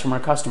credit cards from our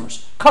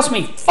customers. Cost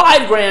me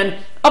 $5,000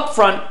 up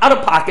front, out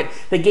of pocket.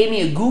 They gave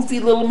me a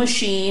goofy little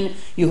machine.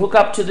 You hook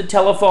up to the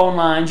telephone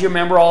lines. You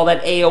remember all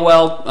that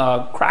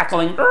AOL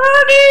crackling,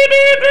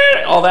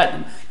 all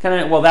that kind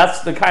of, well,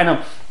 that's the kind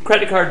of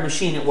credit card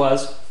machine it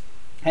was.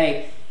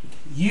 Hey,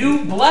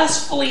 you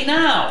blissfully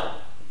now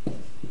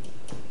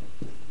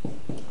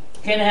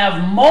can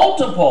have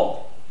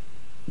multiple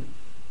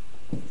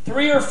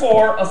 3 or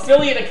 4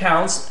 affiliate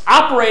accounts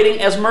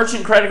operating as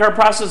merchant credit card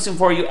processing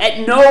for you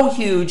at no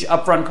huge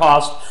upfront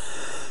cost,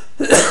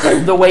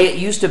 the way it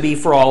used to be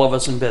for all of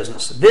us in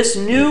business. This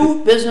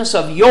new business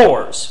of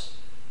yours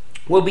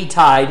will be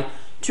tied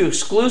to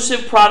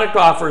exclusive product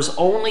offers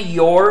only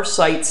your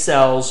site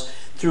sells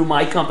through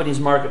my company's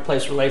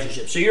marketplace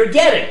relationship. So you're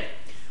getting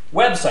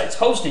websites,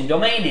 hosting,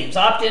 domain names,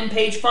 opt-in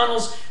page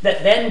funnels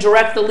that then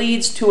direct the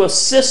leads to a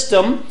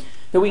system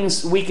that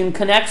we can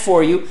connect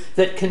for you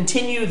that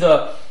continue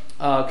the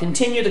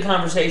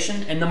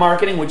conversation and the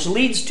marketing, which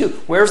leads to,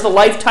 where's the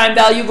lifetime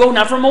value go?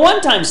 Not from a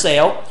one-time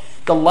sale.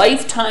 The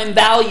lifetime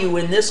value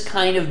in this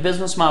kind of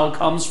business model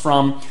comes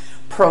from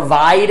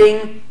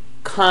providing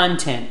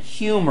content,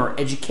 humor,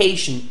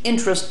 education,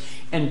 interest,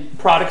 and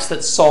products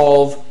that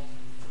solve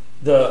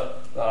the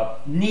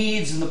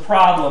needs and the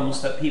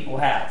problems that people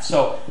have.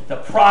 So the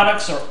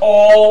products are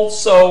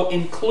also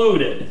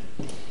included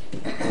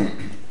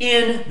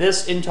in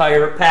this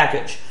entire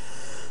package.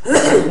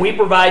 We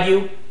provide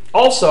you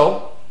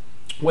also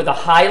with a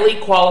highly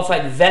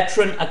qualified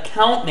veteran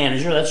account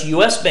manager that's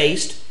US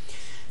based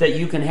that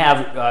you can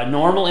have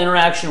normal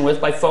interaction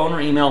with by phone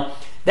or email.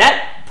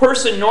 That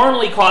person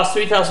normally costs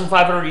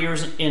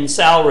 $3,500 in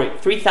salary,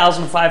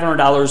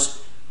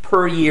 $3,500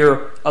 per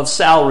year of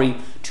salary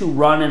to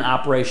run an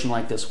operation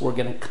like this. We're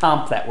going to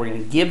comp that. We're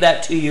going to give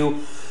that to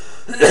you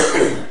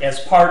as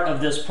part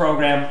of this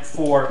program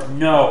for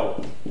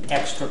no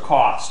extra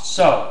cost.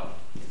 So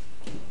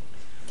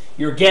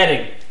you're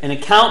getting an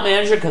account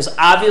manager because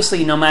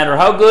obviously no matter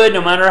how good,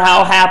 no matter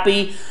how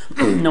happy,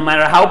 no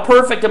matter how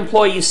perfect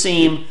employees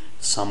seem,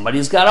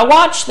 somebody's got to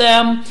watch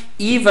them.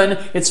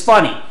 It's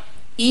funny,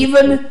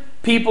 even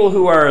people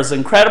who are as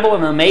incredible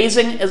and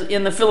amazing as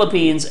in the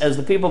Philippines as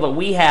the people that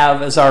we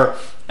have as our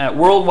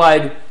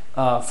worldwide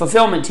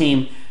fulfillment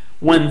team,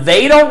 when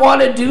they don't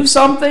want to do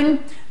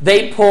something,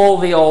 they pull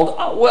the old,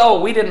 oh,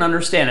 well, we didn't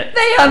understand it.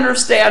 They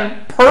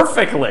understand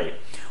perfectly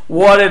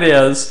what it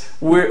is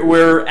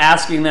we're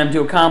asking them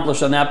to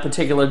accomplish on that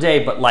particular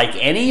day. But like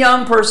any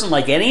young person,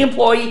 like any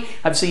employee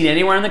I've seen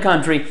anywhere in the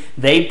country,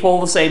 they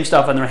pull the same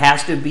stuff, and there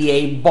has to be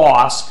a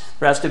boss,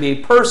 there has to be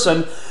a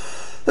person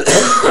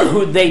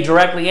who they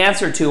directly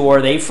answer to,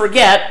 or they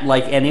forget,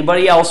 like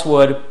anybody else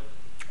would,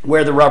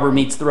 where the rubber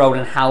meets the road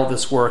and how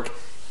this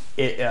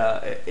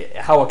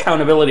how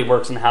accountability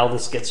works and how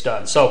this gets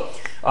done. So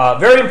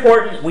very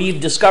important. We've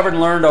discovered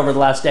and learned over the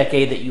last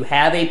decade that you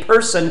have a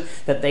person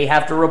that they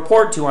have to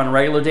report to on a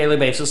regular daily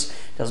basis.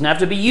 It doesn't have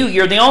to be you.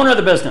 You're the owner of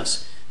the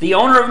business. The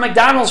owner of a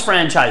McDonald's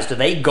franchise. Do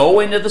they go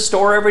into the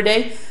store every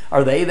day?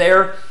 Are they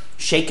there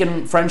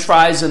shaking French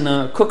fries in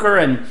the cooker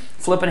and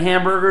flipping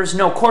hamburgers?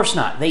 No, of course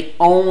not. They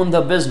own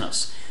the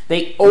business.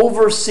 They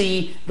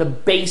oversee the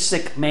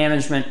basic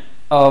management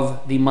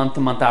of the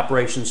month-to-month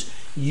operations.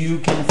 You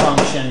can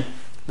function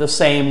the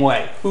same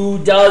way.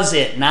 Who does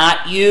it?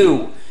 Not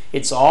you.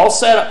 It's all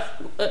set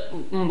up.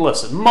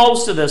 Listen,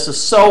 most of this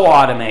is so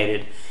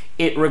automated,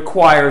 it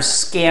requires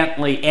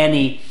scantily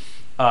any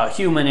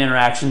human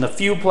interaction. The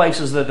few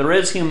places that there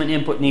is human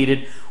input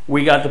needed,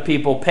 we got the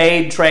people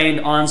paid, trained,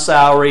 on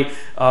salary,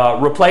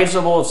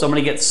 replaceable. If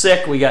somebody gets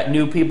sick, we got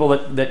new people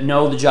that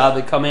know the job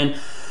that come in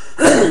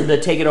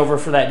that take it over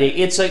for that day.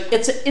 It's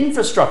an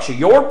infrastructure.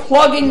 You're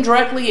plugging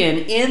directly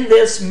in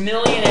this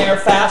Millionaire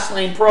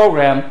Fastlane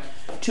program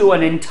to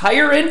an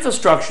entire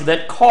infrastructure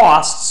that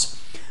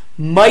costs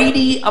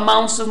mighty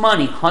amounts of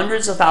money,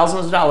 hundreds of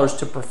thousands of dollars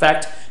to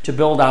perfect, to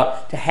build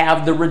out, to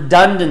have the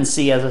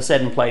redundancy, as I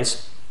said, in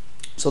place,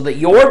 so that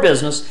your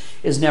business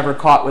is never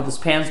caught with its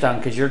pants down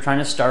because you're trying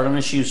to start on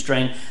a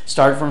shoestring,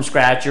 start from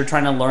scratch. You're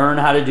trying to learn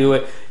how to do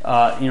it.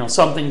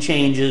 Something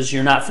changes.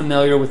 You're not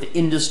familiar with the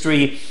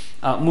industry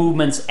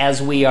movements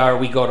as we are.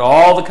 We go to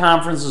all the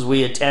conferences.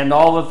 We attend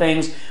all the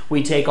things.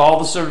 We take all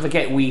the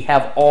certificate. We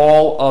have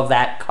all of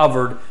that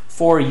covered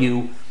for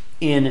you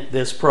in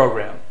this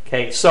program.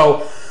 Okay,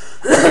 so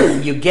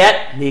you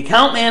get the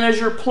account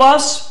manager,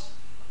 plus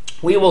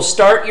we will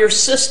start your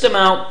system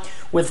out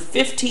with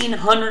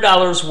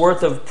 $1,500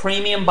 worth of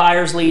premium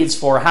buyers leads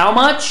for how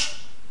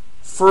much?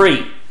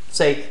 Free.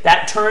 Say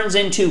that turns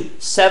into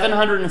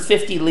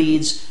 750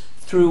 leads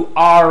through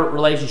our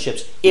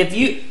relationships. If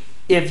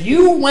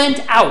you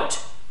went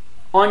out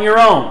on your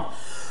own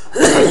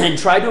and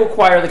tried to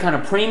acquire the kind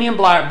of premium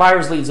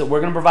buyers leads that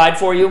we're going to provide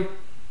for you,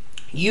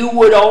 you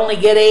would only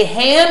get a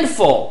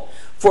handful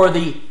for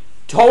the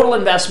total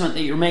investment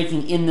that you're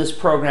making in this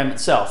program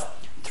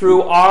itself.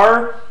 Through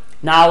our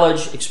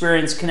knowledge,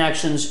 experience,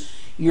 connections,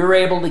 you're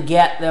able to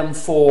get them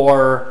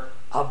for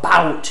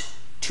about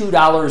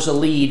 $2 a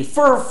lead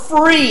for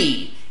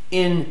free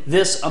in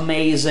this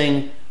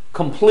amazing,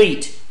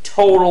 complete,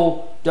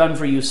 total,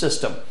 done-for-you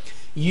system.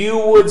 You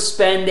would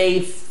spend a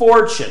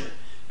fortune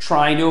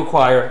trying to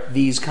acquire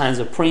these kinds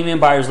of premium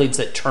buyers leads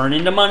that turn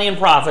into money and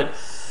profit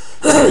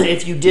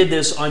if you did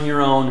this on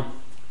your own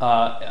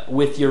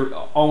with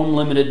your own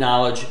limited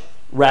knowledge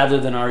rather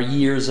than our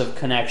years of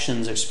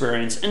connections,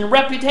 experience, and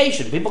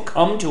reputation. People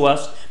come to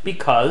us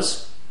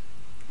because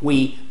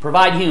we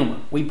provide humor,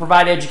 we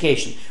provide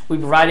education, we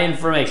provide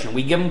information,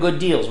 we give them good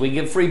deals, we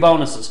give free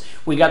bonuses.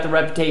 We got the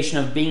reputation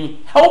of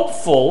being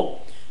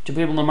helpful to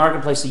people in the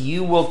marketplace, so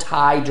you will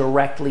tie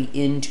directly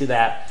into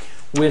that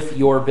with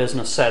your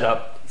business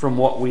setup from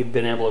what we've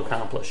been able to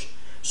accomplish.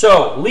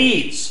 So,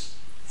 leads,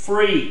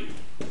 free,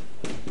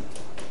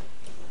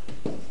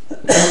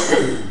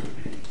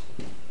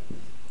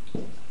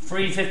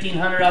 Free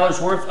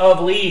 $1,500 worth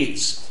of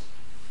leads.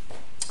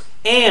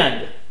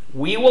 And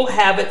we will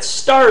have it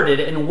started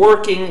and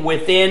working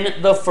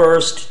within the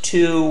first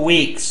 2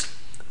 weeks.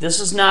 This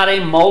is not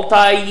a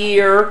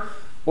multi-year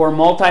or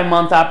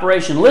multi-month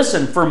operation.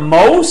 Listen, for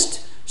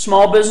most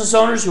small business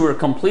owners who are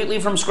completely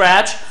from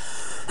scratch,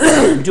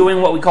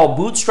 doing what we call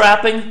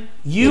bootstrapping,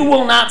 you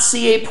will not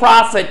see a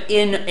profit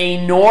in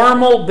a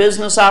normal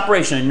business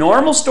operation. A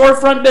normal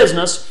storefront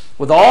business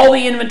with all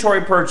the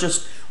inventory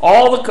purchased,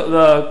 all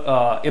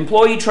the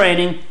employee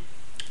training,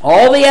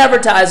 all the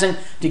advertising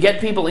to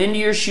get people into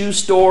your shoe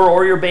store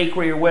or your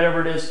bakery or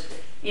whatever it is.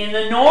 In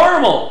the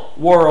normal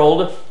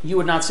world, you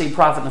would not see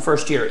profit in the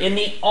first year. In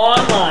the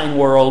online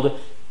world,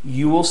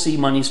 you will see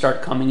money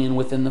start coming in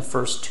within the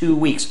first 2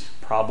 weeks,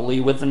 probably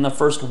within the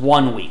first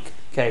 1 week.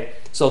 Okay,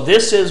 so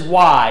this is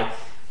why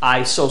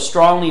I so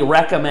strongly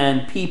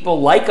recommend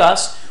people like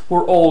us who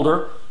are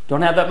older,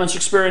 don't have that much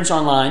experience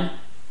online,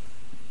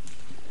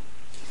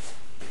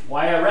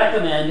 why I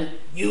recommend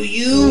you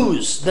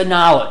use the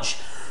knowledge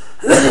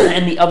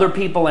and the other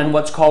people and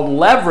what's called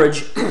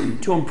leverage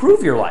to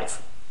improve your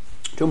life,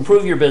 to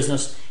improve your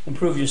business,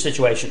 improve your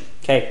situation.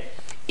 Okay,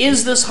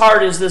 is this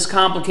hard? Is this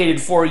complicated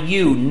for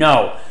you?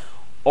 No.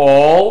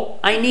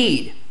 All I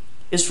need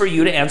is for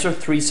you to answer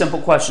 3 simple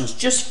questions,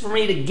 just for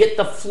me to get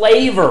the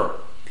flavor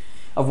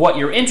of what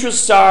your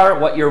interests are,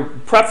 what your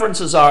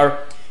preferences are.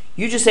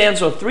 You just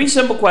answer 3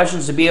 simple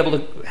questions to be able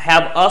to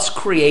have us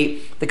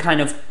create the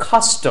kind of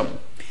custom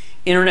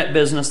internet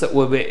business that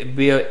will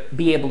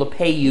be able to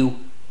pay you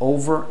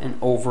over and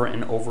over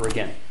and over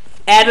again.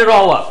 Add it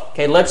all up.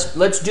 Okay,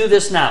 let's do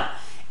this now.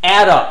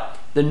 Add up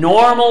the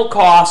normal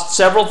cost,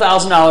 several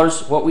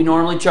 $1,000s, what we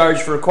normally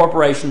charge for a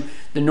corporation,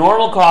 the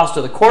normal cost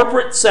of the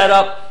corporate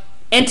setup,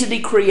 entity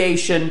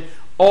creation,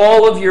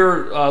 all of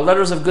your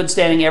letters of good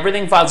standing,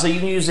 everything filed so you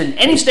can use it in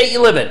any state you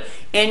live in.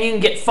 And you can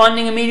get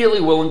funding immediately.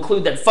 We'll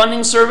include that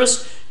funding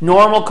service.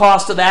 Normal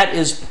cost of that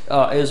is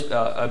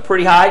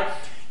pretty high.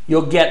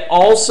 You'll get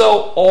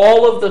also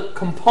all of the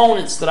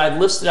components that I've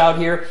listed out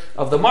here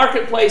of the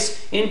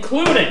marketplace,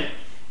 including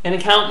an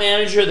account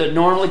manager that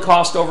normally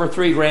costs over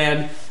 $3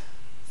 grand.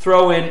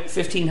 Throw in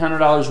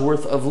 $1,500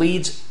 worth of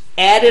leads.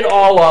 Add it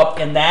all up,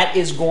 and that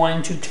is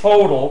going to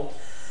total...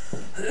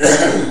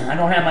 I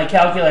don't have my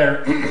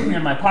calculator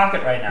in my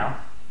pocket right now,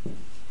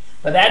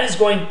 but that is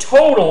going to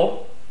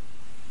total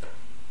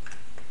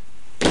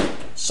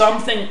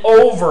something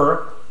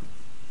over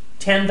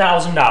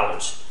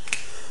 $10,000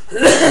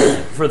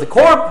 for the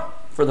corp,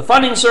 for the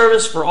funding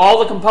service, for all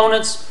the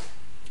components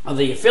of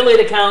the affiliate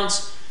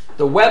accounts,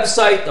 the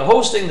website, the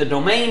hosting, the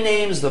domain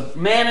names, the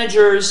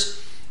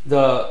managers,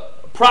 the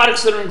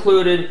products that are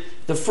included,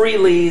 the free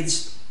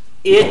leads.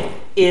 It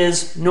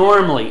is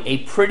normally a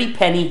pretty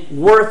penny,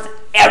 worth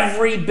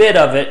every bit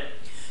of it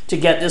to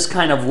get this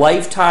kind of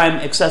lifetime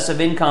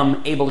excessive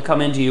income able to come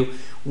into you.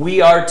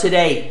 We are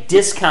today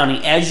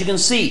discounting, as you can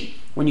see,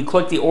 when you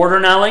click the order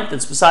now link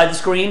that's beside the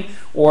screen,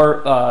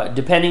 or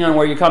depending on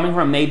where you're coming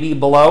from, maybe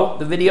below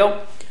the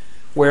video,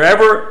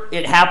 wherever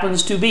it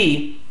happens to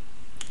be,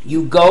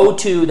 you go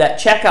to that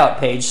checkout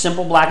page,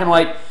 simple black and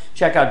white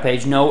checkout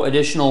page, no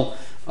additional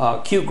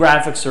cute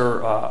graphics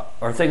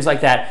or things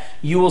like that.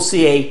 You will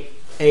see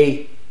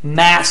a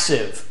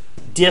massive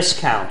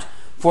discount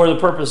for the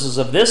purposes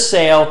of this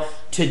sale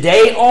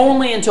today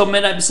only until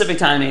midnight Pacific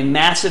time. A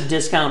massive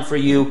discount for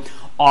you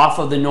off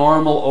of the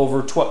normal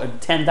over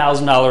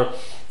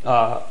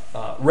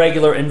 $10,000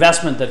 regular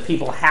investment that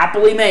people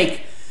happily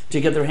make to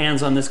get their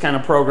hands on this kind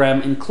of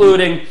program,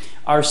 including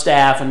our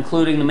staff,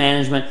 including the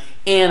management.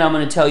 And I'm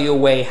going to tell you a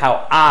way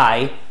how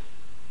I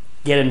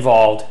get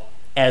involved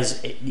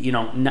as, you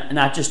know,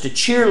 not just a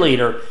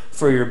cheerleader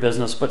for your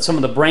business, but some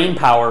of the brain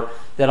power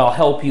that I'll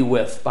help you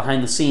with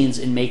behind the scenes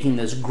in making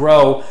this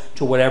grow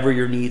to whatever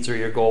your needs or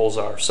your goals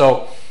are.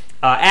 So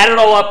add it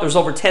all up, there's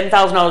over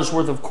 $10,000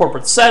 worth of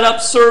corporate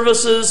setup,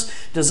 services,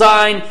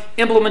 design,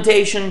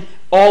 implementation,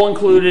 all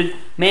included,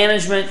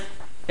 management,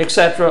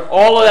 etc.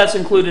 All of that's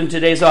included in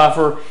today's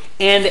offer.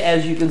 And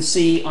as you can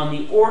see on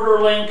the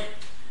order link,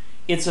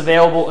 it's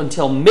available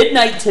until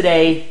midnight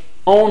today,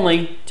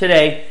 only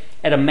today,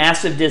 at a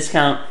massive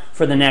discount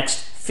for the next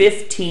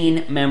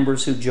 15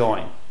 members who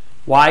join.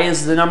 Why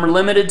is the number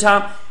limited,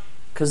 Tom?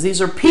 Because these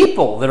are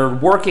people that are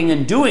working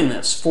and doing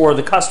this for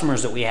the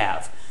customers that we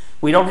have.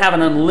 We don't have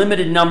an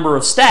unlimited number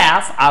of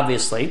staff,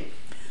 obviously,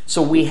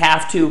 so we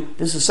have to,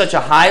 this is such a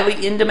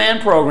highly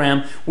in-demand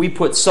program, we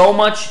put so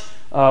much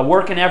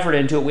work and effort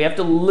into it, we have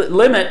to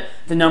limit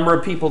the number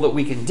of people that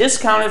we can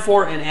discount it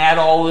for and add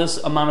all this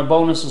amount of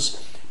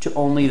bonuses to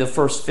only the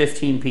first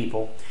 15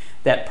 people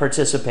that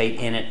participate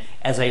in it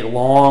as a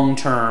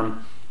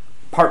long-term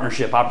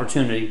partnership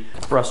opportunity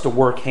for us to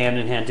work hand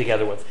in hand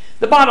together with.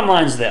 The bottom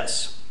line is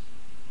this.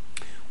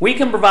 We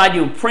can provide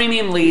you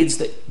premium leads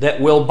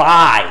that will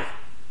buy,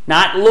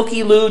 not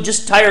looky-loo,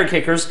 just tire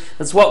kickers.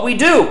 That's what we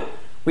do.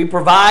 We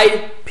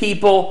provide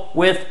people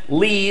with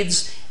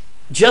leads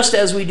just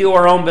as we do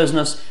our own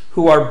business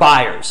who are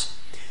buyers.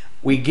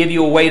 We give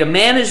you a way to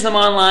manage them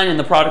online and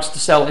the products to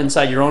sell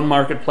inside your own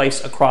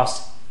marketplace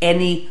across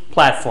any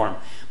platform.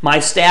 My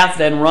staff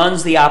then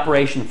runs the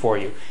operation for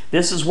you.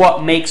 This is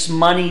what makes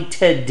money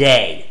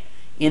today.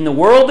 In the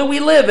world that we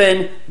live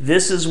in,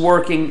 this is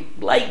working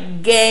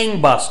like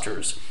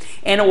gangbusters.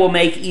 And it will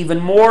make even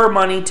more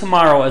money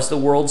tomorrow as the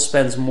world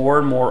spends more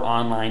and more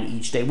online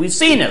each day. We've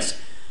seen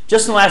this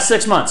just in the last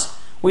 6 months.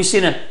 We've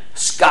seen a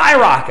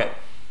skyrocket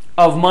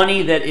of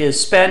money that is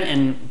spent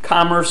in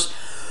commerce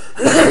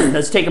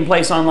that's taken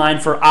place online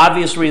for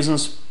obvious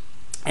reasons,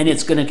 and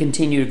it's going to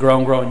continue to grow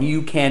and grow. And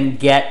you can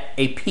get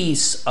a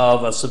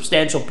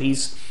substantial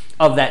piece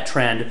of that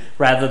trend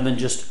rather than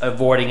just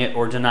avoiding it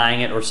or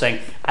denying it or saying,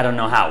 I don't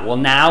know how. Well,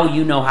 now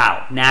you know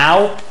how.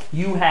 Now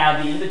you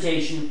have the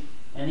invitation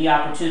and the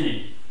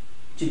opportunity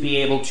to be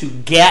able to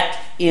get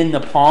in the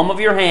palm of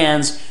your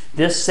hands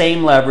this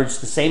same leverage,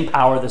 the same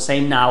power, the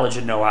same knowledge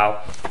and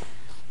know-how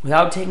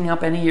without taking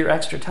up any of your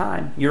extra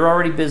time. You're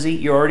already busy.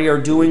 You already are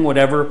doing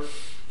whatever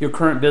your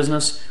current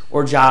business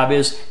or job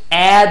is.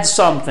 Add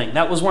something.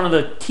 That was one of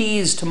the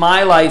keys to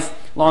my life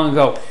long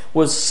ago,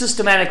 was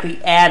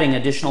systematically adding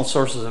additional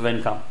sources of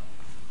income.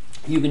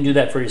 You can do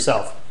that for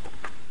yourself.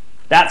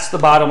 That's the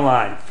bottom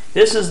line.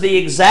 This is the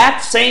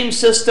exact same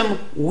system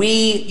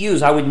we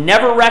use. I would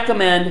never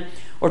recommend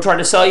or try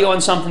to sell you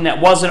on something that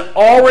wasn't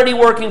already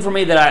working for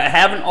me, that I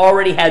haven't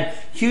already had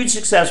huge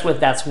success with.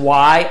 That's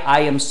why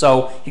I am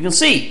so, you can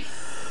see,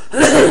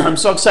 I'm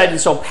so excited and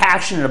so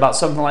passionate about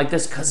something like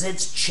this because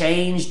it's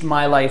changed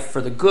my life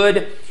for the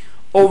good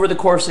over the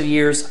course of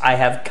years. I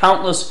have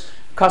countless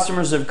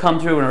customers that have come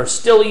through and are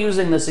still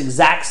using this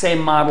exact same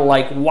model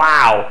like,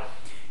 wow,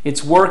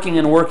 it's working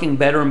and working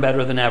better and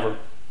better than ever.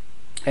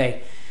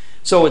 Okay,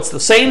 so it's the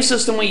same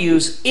system we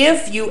use.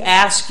 If you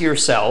ask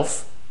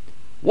yourself,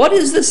 what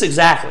is this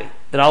exactly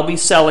that I'll be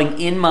selling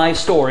in my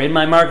store, in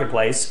my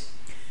marketplace?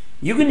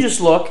 You can just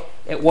look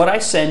at what I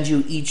send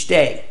you each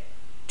day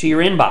to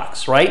your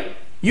inbox, right?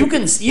 You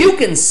can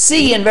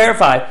see and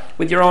verify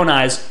with your own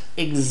eyes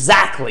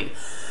exactly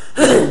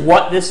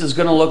what this is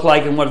going to look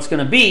like and what it's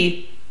going to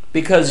be,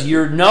 because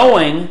you're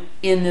knowing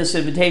in this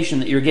invitation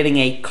that you're getting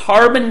a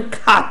carbon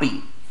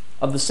copy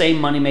of the same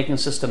money-making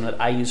system that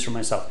I use for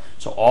myself.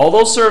 So all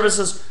those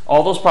services,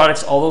 all those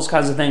products, all those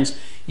kinds of things,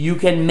 you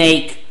can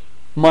make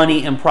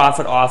money and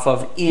profit off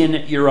of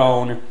in your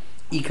own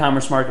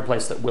e-commerce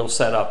marketplace that we'll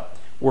set up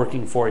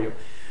working for you.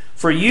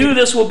 For you,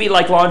 this will be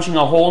like launching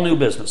a whole new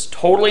business,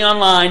 totally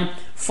online,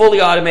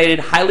 fully automated,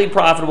 highly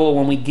profitable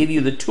when we give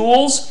you the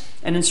tools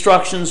and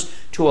instructions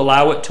to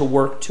allow it to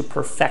work to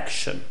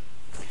perfection.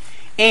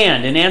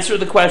 And in answer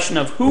to the question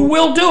of who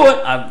will do it,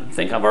 I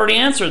think I've already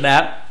answered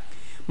that.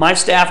 My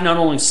staff not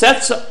only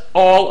sets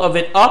all of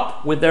it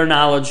up with their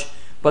knowledge,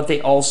 but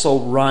they also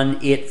run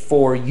it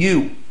for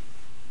you.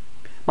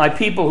 My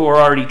people who are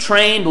already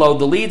trained load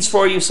the leads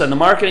for you, send the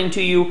marketing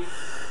to you,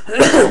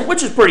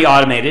 which is pretty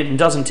automated and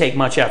doesn't take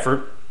much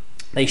effort.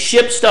 They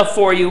ship stuff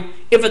for you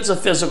if it's a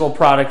physical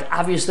product.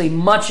 Obviously,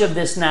 much of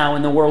this now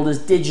in the world is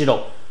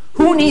digital.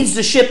 Who needs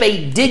to ship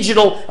a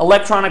digital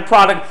electronic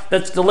product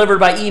that's delivered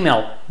by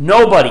email?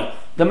 Nobody.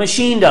 The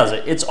machine does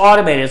it. It's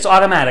automated. It's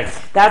automatic.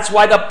 That's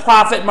why the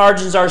profit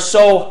margins are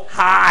so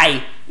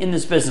high in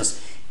this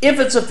business. If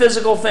it's a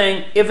physical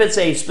thing, if it's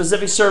a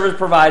specific service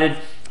provided,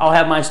 I'll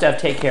have my staff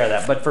take care of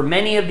that. But for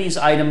many of these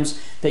items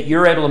that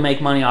you're able to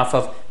make money off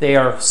of, they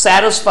are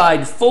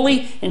satisfied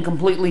fully and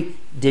completely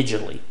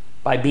digitally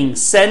by being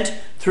sent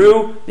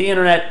through the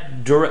internet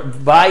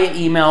via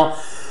email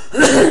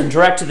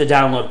direct to the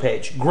download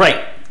page.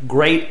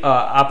 Great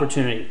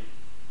opportunity.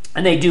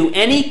 And they do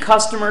any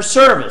customer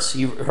service.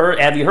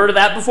 Have you heard of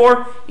that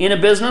before? In a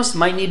business,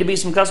 might need to be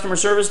some customer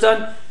service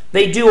done.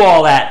 They do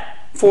all that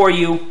for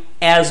you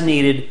as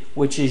needed,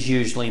 which is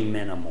usually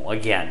minimal.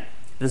 Again,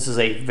 this is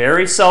a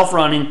very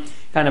self-running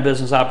kind of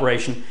business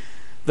operation.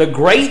 The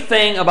great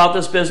thing about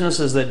this business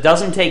is that it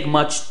doesn't take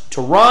much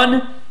to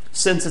run.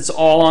 Since it's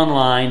all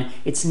online,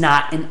 it's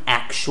not an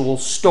actual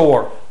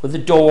store with a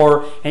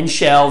door and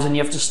shelves and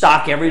you have to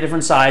stock every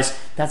different size.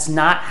 That's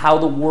not how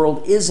the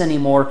world is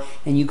anymore,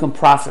 and you can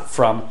profit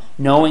from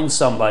knowing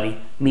somebody,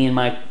 me and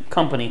my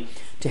company,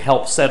 to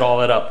help set all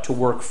that up to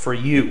work for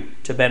you,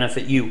 to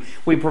benefit you.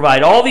 We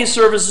provide all these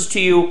services to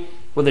you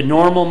with a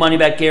normal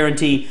money-back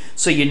guarantee,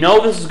 so you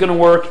know this is going to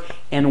work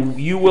and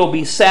you will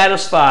be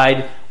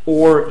satisfied,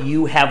 or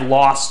you have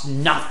lost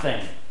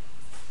nothing.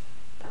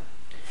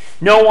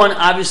 No one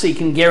obviously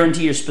can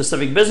guarantee your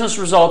specific business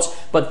results,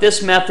 but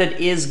this method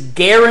is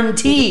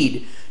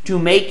guaranteed to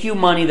make you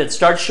money that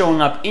starts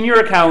showing up in your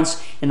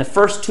accounts in the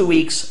first 2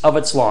 weeks of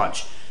its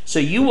launch. So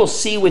you will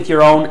see with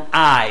your own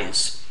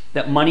eyes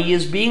that money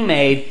is being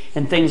made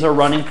and things are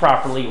running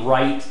properly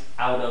right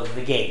out of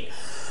the gate.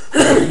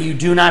 You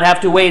do not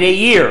have to wait a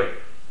year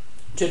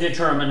to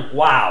determine,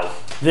 wow,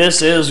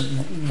 this is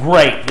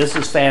great, this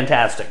is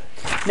fantastic.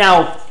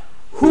 Now,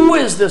 who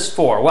is this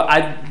for? Well,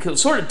 I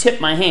sort of tipped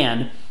my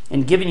hand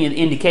and giving you an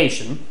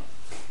indication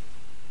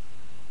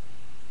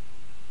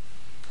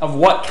of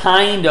what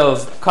kind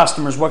of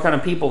customers, what kind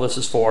of people this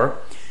is for.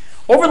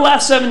 Over the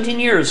last 17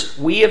 years,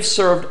 we have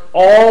served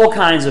all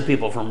kinds of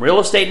people, from real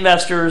estate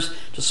investors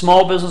to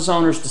small business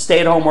owners to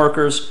stay-at-home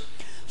workers.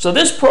 So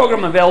this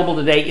program available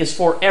today is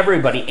for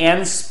everybody,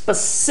 and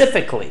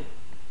specifically,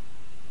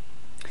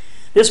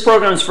 this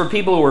program is for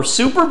people who are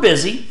super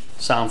busy,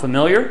 sound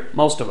familiar?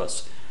 Most of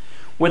us,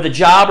 with a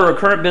job or a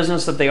current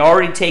business that they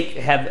already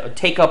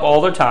take up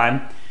all their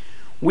time.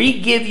 We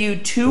give you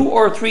 2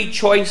 or 3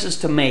 choices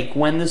to make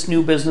when this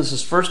new business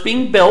is first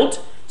being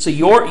built. So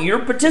you're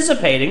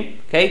participating,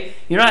 okay?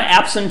 You're not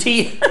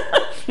absentee.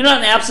 You're not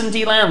an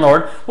absentee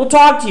landlord. We'll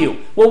talk to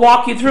you. We'll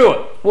walk you through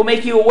it. We'll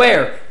make you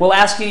aware. We'll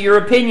ask you your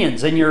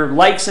opinions and your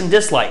likes and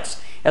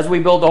dislikes as we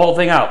build the whole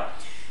thing out.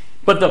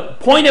 But the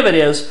point of it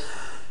is,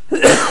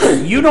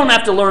 you don't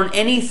have to learn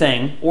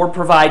anything or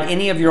provide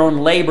any of your own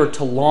labor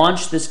to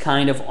launch this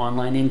kind of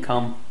online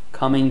income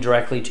coming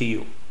directly to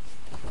you.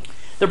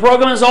 The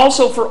program is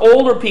also for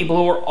older people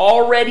who are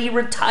already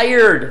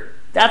retired.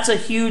 That's a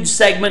huge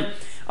segment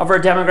of our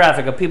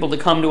demographic of people that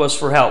come to us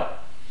for help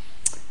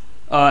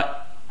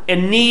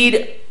and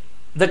need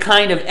the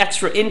kind of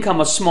extra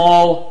income a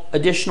small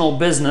additional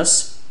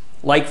business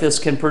like this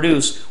can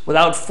produce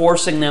without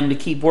forcing them to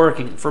keep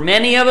working. For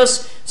many of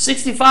us,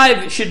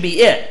 65 should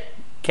be it.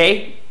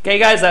 Okay,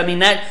 guys. I mean,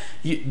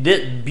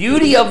 the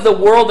beauty of the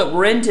world that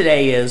we're in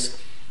today is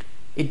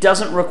it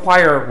doesn't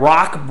require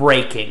rock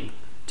breaking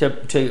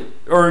to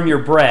earn your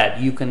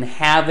bread. You can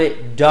have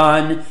it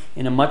done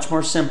in a much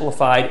more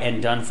simplified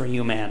and done for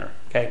you manner.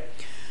 Okay,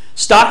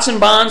 stocks and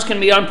bonds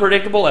can be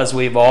unpredictable, as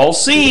we've all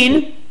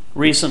seen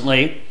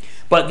recently,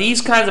 but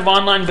these kinds of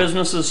online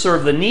businesses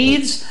serve the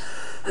needs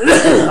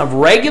of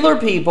regular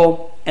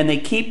people, and they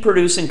keep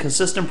producing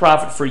consistent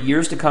profit for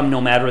years to come, no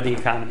matter the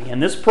economy.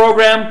 And this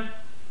program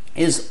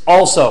is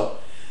also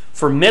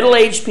for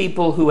middle-aged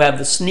people who have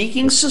the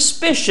sneaking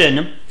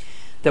suspicion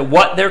that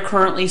what they're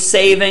currently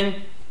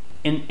saving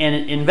and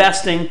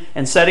investing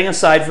and setting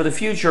aside for the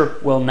future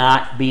will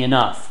not be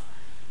enough.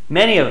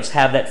 Many of us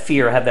have that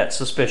fear, have that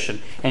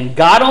suspicion. And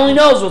God only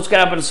knows what's going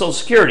to happen to Social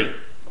Security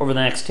over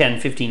the next 10,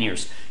 15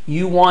 years.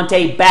 You want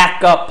a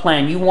backup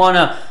plan. You want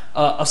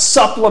a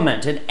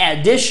supplement, an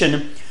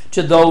addition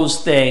to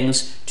those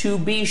things to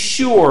be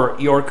sure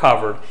you're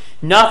covered.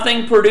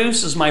 Nothing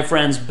produces, my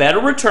friends,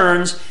 better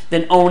returns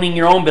than owning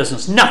your own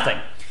business. Nothing.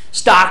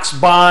 Stocks,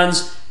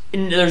 bonds,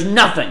 there's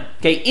nothing.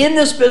 Okay, in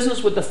this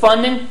business with the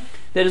funding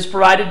that is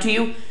provided to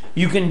you,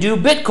 you can do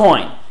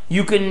Bitcoin.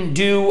 You can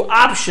do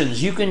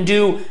options. You can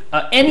do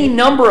any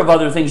number of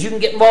other things. You can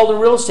get involved in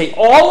real estate.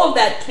 All of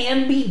that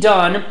can be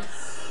done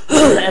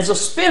as a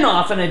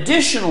spin-off and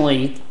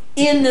additionally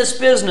in this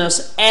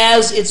business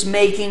as it's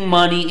making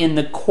money in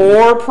the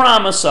core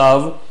promise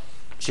of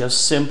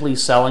just simply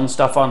selling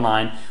stuff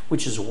online,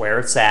 which is where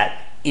it's at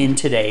in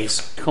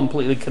today's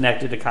completely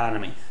connected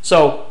economy.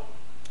 So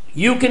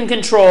you can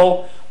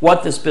control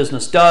what this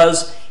business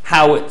does,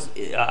 how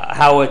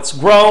it's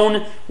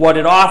grown, what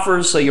it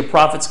offers, so your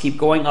profits keep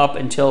going up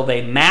until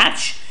they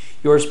match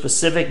your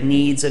specific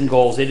needs and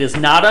goals. It is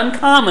not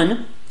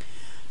uncommon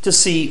to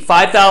see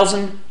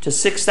 $5,000 to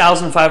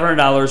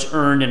 $6,500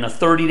 earned in a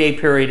 30-day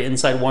period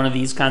inside one of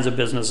these kinds of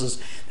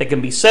businesses that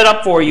can be set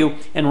up for you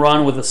and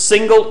run with a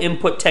single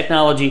input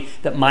technology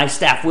that my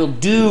staff will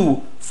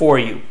do for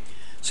you.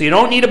 So you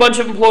don't need a bunch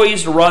of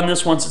employees to run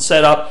this once it's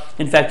set up.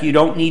 In fact, you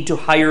don't need to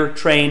hire,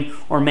 train,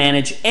 or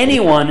manage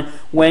anyone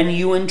when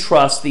you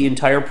entrust the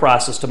entire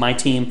process to my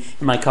team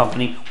and my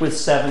company with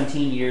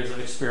 17 years of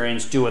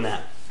experience doing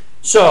that.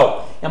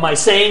 So, am I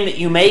saying that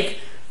you make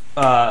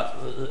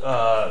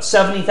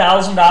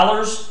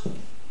 $70,000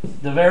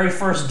 the very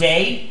first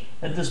day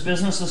that this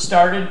business is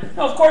started?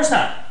 No, of course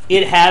not.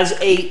 It has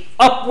a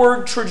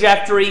upward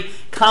trajectory,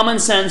 common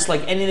sense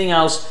like anything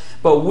else,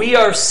 but we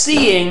are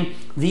seeing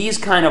these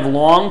kind of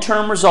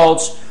long-term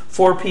results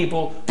for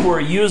people who are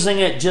using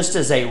it just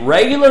as a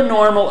regular,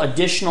 normal,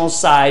 additional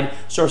side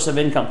source of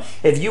income.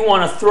 If you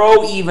want to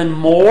throw even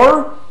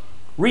more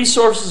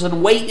resources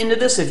and weight into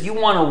this, if you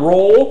want to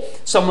roll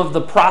some of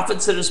the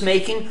profits that it's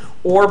making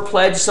or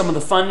pledge some of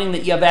the funding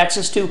that you have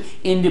access to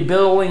into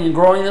building and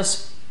growing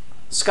this,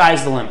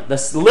 sky's the limit.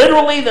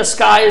 Literally, the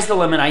sky is the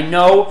limit. I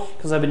know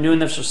because I've been doing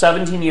this for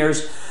 17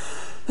 years.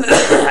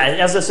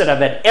 As I said, I've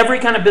had every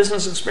kind of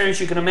business experience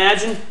you can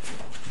imagine.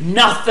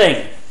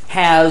 Nothing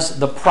has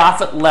the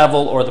profit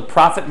level or the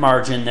profit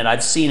margin that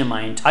I've seen in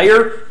my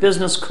entire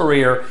business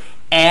career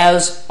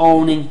as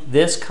owning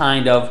this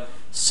kind of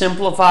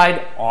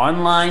simplified,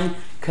 online,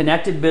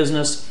 connected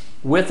business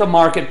with a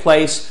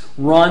marketplace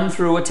run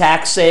through a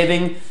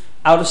tax-saving,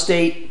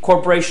 out-of-state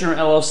corporation or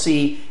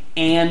LLC,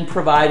 and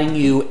providing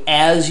you,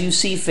 as you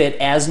see fit,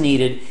 as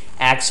needed,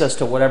 access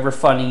to whatever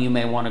funding you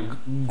may want to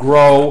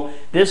grow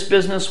this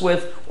business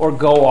with or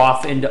go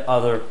off into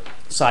other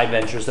side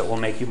ventures that will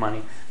make you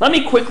money. Let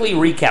me quickly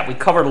recap. We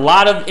covered a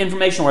lot of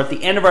information. We're at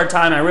the end of our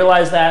time. I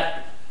realize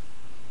that.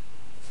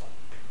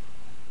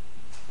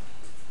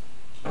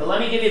 But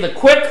let me give you the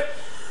quick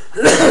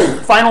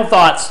final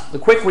thoughts, the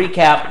quick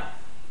recap,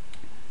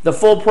 the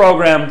full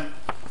program,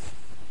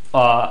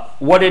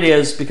 what it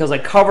is, because I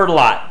covered a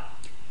lot.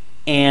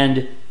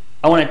 And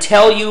I want to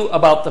tell you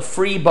about the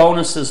free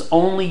bonuses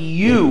only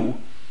you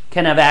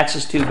can have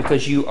access to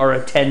because you are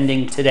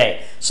attending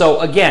today.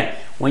 So again,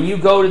 when you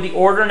go to the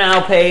Order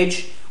Now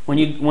page, when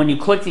you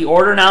click the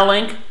Order Now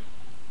link,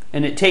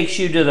 and it takes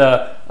you to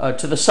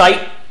the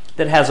site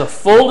that has a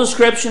full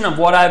description of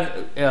what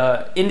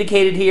I've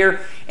indicated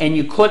here, and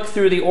you click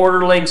through the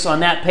order links on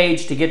that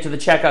page to get to the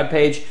checkout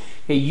page,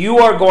 okay, you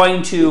are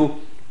going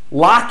to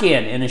lock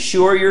in and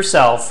assure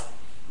yourself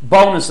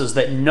bonuses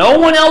that no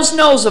one else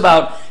knows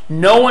about,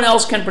 no one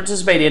else can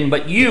participate in,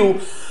 but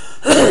you,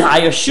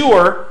 I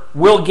assure,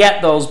 will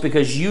get those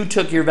because you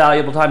took your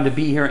valuable time to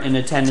be here in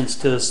attendance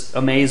to this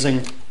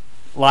amazing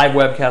live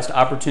webcast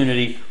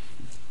opportunity,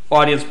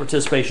 audience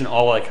participation,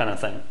 all that kind of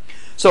thing.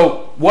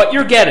 So what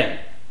you're getting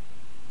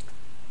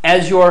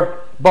as your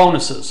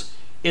bonuses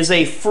is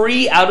a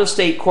free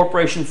out-of-state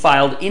corporation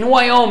filed in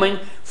Wyoming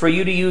for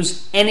you to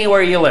use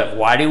anywhere you live.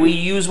 Why do we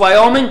use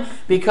Wyoming?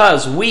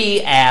 Because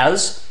we,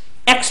 as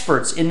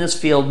experts in this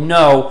field,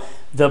 know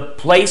the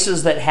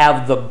places that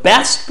have the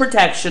best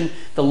protection,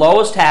 the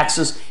lowest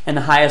taxes, and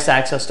the highest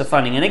access to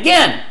funding. And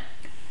again,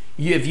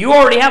 if you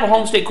already have a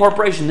home state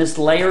corporation, this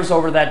layers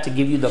over that to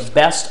give you the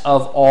best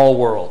of all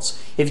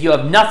worlds. If you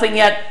have nothing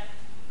yet,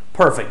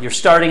 perfect. You're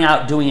starting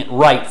out doing it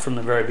right from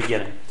the very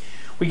beginning.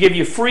 We give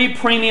you free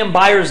premium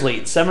buyer's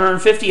leads,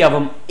 750 of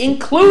them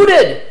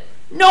included.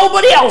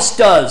 Nobody else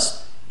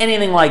does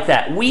anything like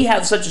that. We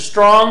have such a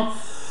strong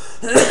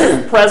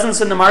presence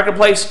in the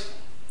marketplace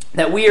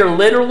that we are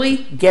literally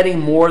getting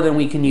more than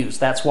we can use.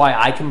 That's why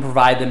I can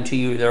provide them to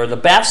you. They're the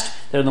best,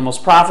 they're the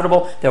most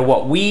profitable, they're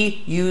what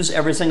we use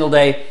every single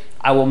day.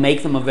 I will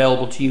make them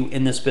available to you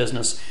in this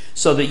business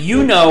so that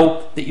you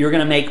know that you're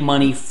going to make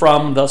money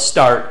from the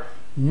start.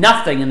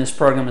 Nothing in this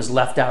program is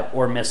left out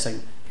or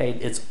missing. Okay?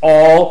 It's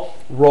all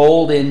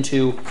rolled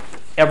into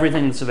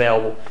everything that's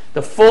available.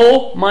 The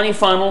full money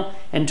funnel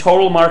and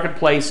total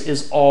marketplace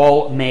is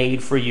all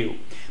made for you.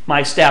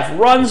 My staff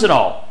runs it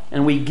all,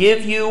 and we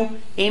give you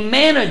a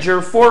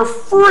manager for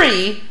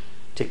free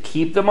to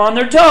keep them on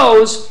their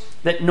toes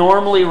that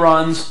normally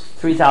runs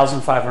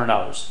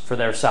 $3,500 for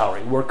their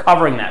salary. We're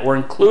covering that. We're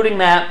including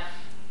that.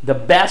 The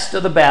best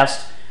of the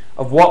best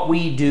of what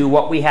we do,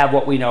 what we have,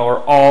 what we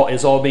know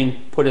is all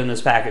being put in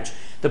this package.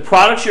 The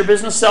products your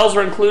business sells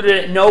are included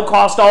at no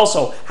cost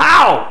also.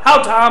 How?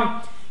 How,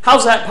 Tom?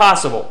 How's that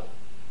possible?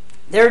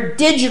 They're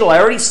digital. I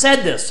already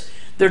said this.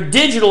 They're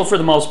digital for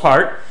the most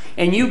part,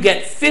 and you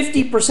get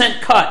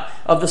 50% cut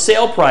of the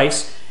sale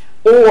price,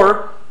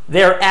 or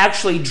they're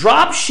actually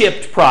drop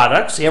shipped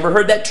products. You ever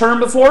heard that term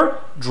before?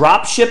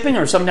 Drop shipping,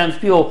 or sometimes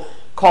people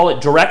call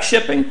it direct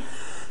shipping.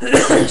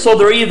 So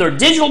they're either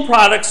digital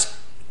products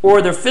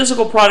or they're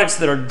physical products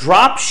that are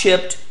drop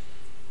shipped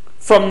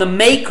from the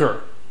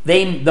maker.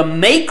 The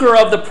maker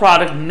of the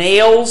product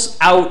mails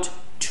out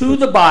to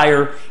the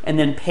buyer and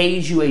then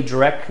pays you a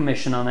direct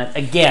commission on that.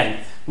 Again,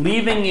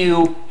 leaving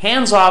you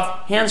hands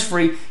off, hands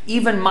free.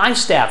 Even my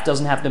staff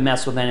doesn't have to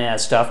mess with any of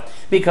that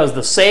stuff because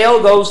the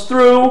sale goes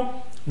through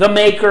the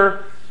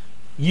maker.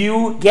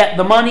 You get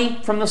the money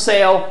from the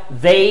sale.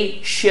 They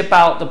ship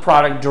out the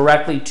product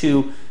directly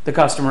to the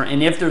customer.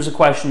 And if there's a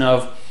question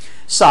of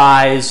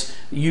size,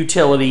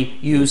 utility,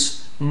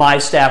 use, my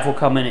staff will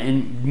come in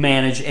and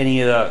manage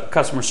any of the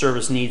customer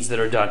service needs that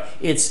are done.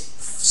 It's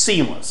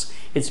seamless.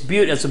 It's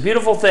a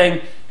beautiful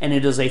thing, and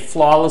it is a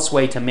flawless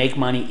way to make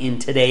money in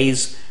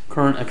today's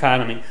current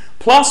economy.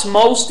 Plus,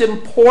 most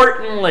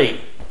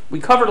importantly, we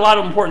covered a lot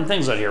of important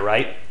things out here,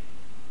 right?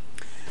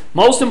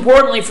 Most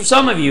importantly for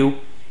some of you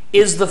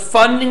is the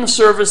funding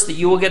service that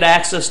you will get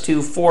access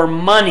to for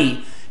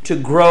money to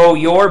grow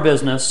your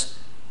business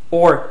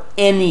or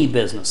any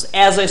business.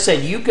 As I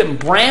said, you can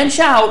branch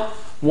out.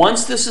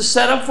 Once this is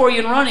set up for you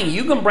and running,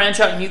 you can branch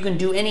out and you can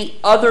do any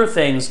other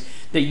things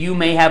that you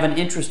may have an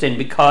interest in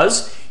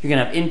because you're going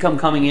to have income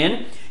coming in.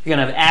 You're going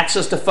to have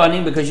access to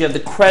funding because you have the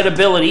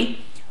credibility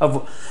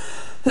of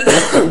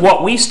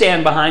what we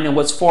stand behind and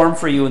what's formed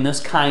for you in this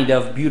kind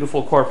of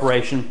beautiful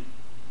corporation.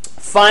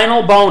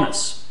 Final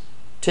bonus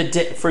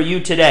for you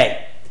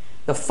today.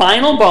 The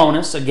final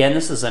bonus, again,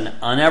 this is an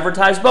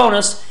unadvertised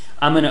bonus.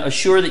 I'm going to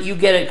assure that you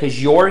get it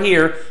because you're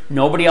here.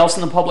 Nobody else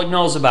in the public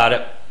knows about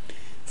it.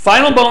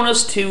 Final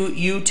bonus to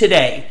you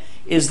today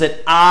is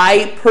that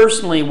I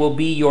personally will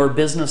be your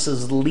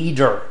business's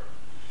leader.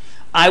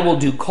 I will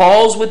do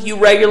calls with you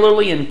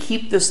regularly and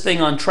keep this thing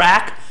on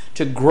track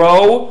to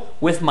grow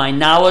with my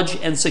knowledge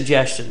and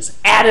suggestions.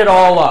 Add it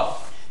all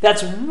up.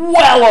 That's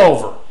well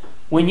over.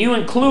 When you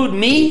include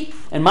me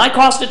and my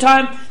cost of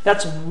time,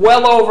 that's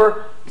well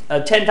over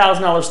a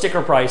 $10,000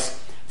 sticker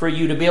price for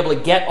you to be able to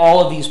get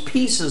all of these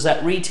pieces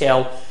at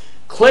retail.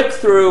 Click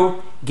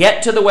through,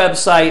 get to the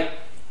website,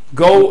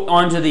 go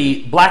onto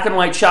the black and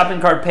white shopping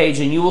cart page,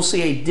 and you will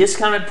see a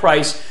discounted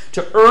price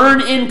to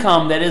earn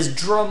income that is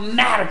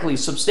dramatically,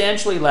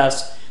 substantially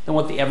less than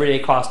what the everyday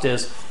cost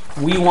is.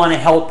 We want to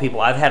help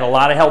people. I've had a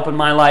lot of help in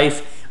my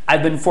life.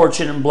 I've been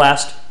fortunate and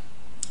blessed.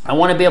 I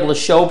want to be able to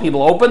show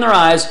people, open their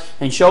eyes,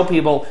 and show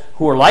people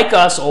who are like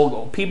us,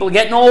 old people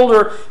getting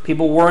older,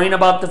 people worrying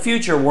about the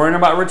future, worrying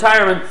about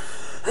retirement,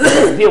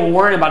 people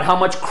worrying about how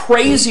much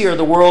crazier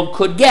the world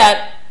could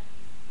get,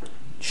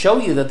 show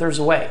you that there's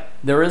a way.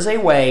 There is a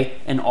way,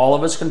 and all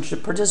of us can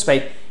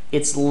participate.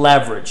 It's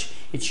leverage.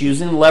 It's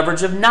using the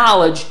leverage of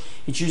knowledge.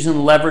 It's using the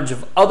leverage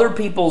of other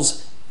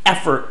people's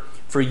effort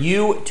for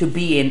you to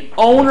be an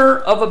owner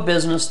of a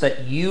business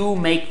that you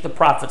make the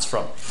profits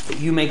from, that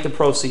you make the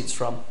proceeds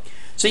from.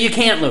 So you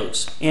can't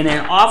lose. In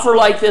an offer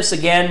like this,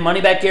 again,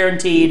 money back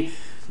guaranteed,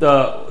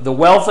 the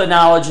wealth of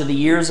knowledge of the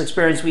years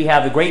experience we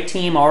have, the great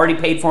team already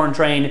paid for and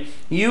trained,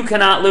 you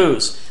cannot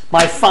lose.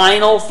 My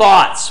final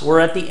thoughts. We're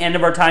at the end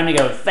of our time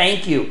together.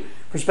 Thank you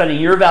for spending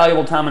your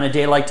valuable time on a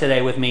day like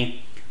today with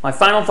me. My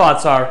final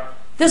thoughts are,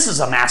 this is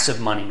a massive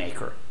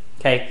moneymaker.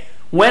 Okay?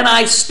 When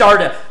I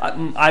started,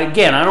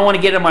 again, I don't want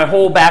to get into my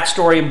whole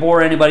backstory and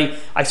bore anybody.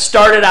 I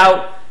started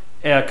out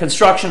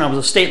construction. I was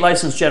a state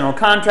licensed general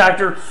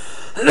contractor.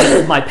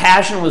 My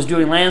passion was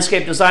doing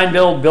landscape design,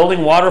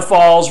 building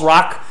waterfalls,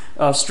 rock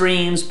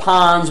streams,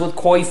 ponds with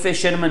koi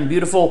fish in them, and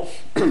beautiful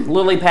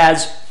lily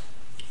pads.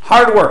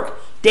 Hard work,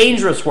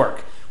 dangerous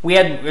work. We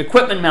had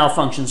equipment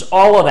malfunctions,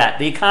 all of that.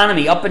 The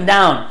economy up and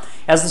down.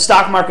 As the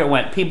stock market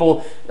went,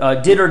 people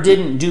did or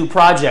didn't do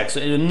projects.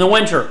 In the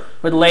winter,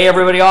 would lay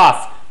everybody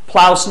off,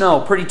 plow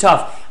snow, pretty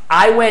tough.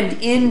 I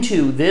went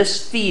into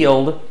this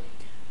field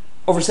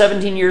over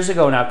 17 years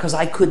ago now because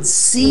I could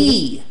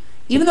see,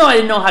 even though I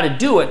didn't know how to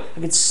do it,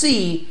 I could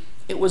see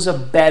it was a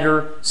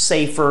better,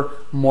 safer,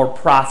 more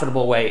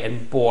profitable way.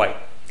 And boy,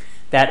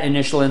 that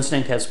initial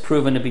instinct has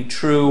proven to be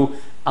true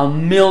a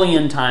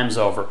million times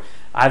over.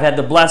 I've had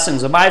the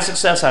blessings of my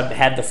success. I've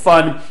had the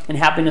fun and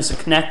happiness of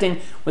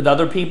connecting with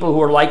other people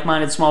who are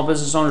like-minded small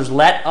business owners.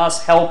 Let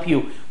us help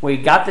you. We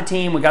got the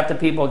team, we got the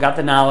people, got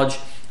the knowledge.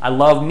 I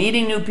love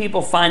meeting new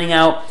people, finding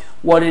out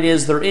what it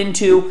is they're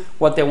into,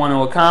 what they want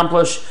to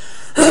accomplish.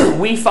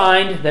 We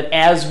find that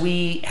as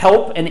we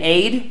help and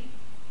aid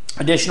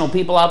additional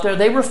people out there,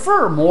 they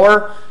refer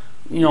more,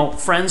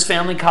 friends,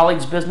 family,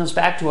 colleagues, business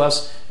back to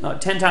us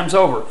 10 times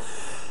over.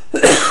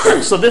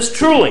 So this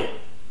truly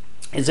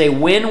is a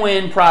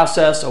win-win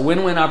process, a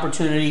win-win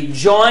opportunity.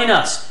 Join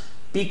us.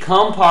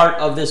 Become part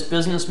of this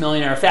Business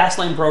Millionaire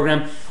Fastlane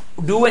program.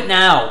 Do it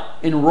now.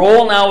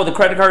 Enroll now with a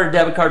credit card or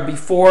debit card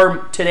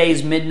before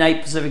today's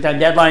midnight Pacific Time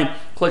deadline.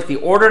 Click the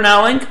Order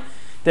Now link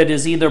that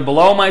is either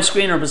below my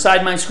screen or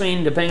beside my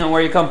screen, depending on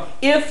where you come.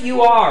 If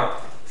you are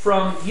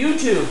from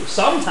YouTube,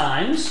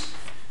 sometimes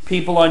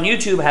people on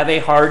YouTube have a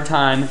hard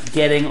time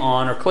getting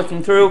on or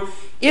clicking through.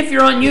 If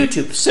you're on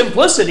YouTube,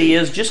 simplicity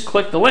is just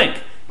click the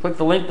link. Click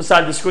the link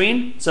beside the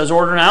screen. It says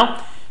Order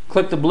Now.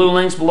 Click the blue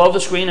links below the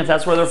screen if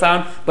that's where they're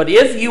found. But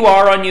if you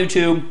are on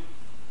YouTube,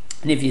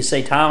 and if you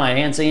say, Tom, I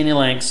can't see any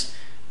links,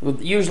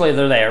 usually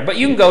they're there. But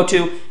you can go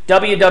to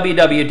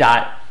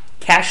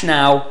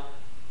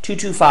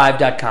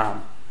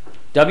www.cashnow225.com.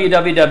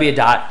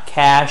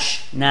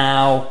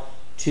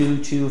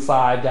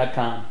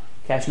 www.cashnow225.com.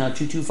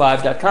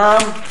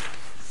 Cashnow225.com.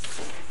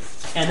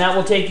 And that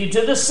will take you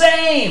to the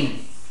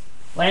same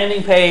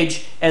landing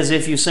page as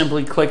if you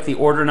simply click the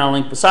Order Now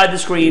link beside the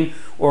screen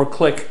or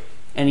click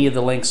any of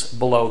the links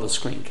below the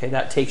screen. Okay,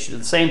 that takes you to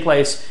the same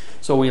place.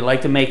 So we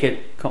like to make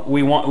it,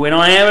 we don't want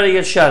anybody to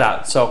get shut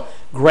out. So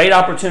great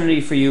opportunity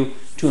for you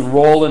to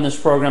enroll in this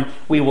program.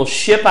 We will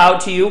ship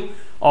out to you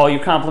all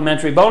your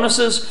complimentary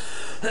bonuses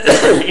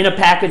in a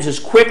package as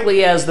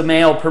quickly as the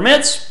mail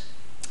permits.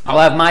 I'll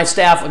have my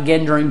staff,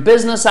 again, during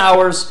business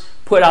hours,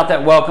 put out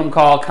that welcome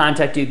call,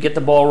 contact you, get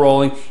the ball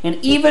rolling. And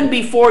even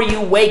before you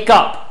wake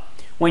up,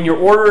 when your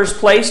order is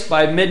placed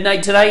by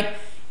midnight tonight,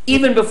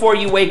 even before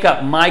you wake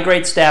up, my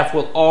great staff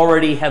will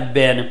already have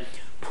been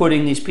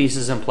putting these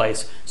pieces in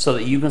place so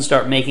that you can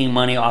start making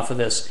money off of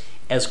this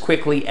as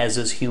quickly as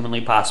is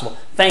humanly possible.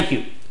 Thank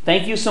you.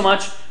 Thank you so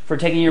much for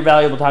taking your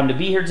valuable time to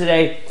be here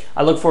today.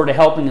 I look forward to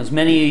helping as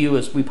many of you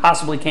as we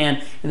possibly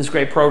can in this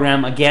great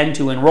program. Again,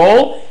 to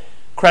enroll,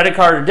 credit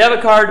card or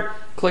debit card,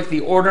 click the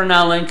Order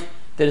Now link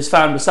that is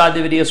found beside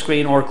the video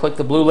screen, or click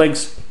the blue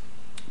links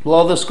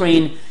below the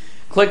screen.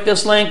 Click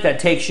this link that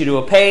takes you to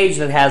a page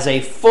that has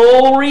a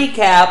full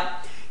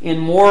recap in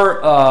more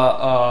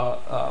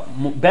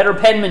better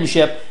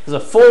penmanship. There's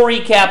a full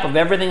recap of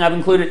everything I've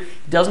included.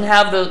 It doesn't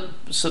have the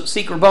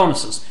secret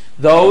bonuses.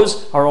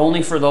 Those are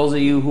only for those of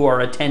you who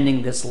are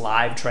attending this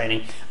live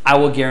training. I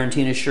will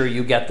guarantee and assure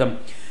you get them.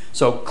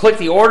 So click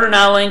the Order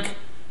Now link,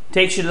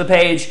 takes you to the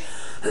page,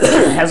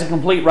 has a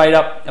complete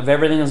write-up of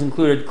everything that's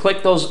included.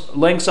 Click those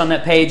links on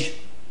that page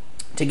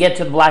to get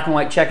to the black and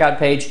white checkout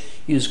page.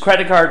 Use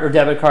credit card or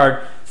debit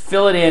card,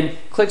 fill it in,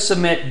 click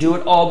submit, do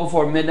it all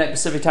before midnight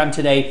Pacific Time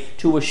today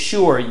to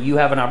assure you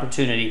have an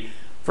opportunity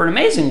for an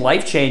amazing,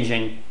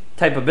 life-changing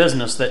type of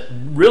business that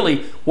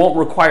really won't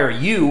require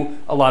you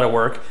a lot of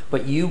work,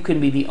 but you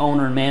can be the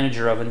owner and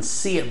manager of and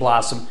see it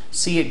blossom,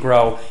 see it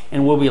grow,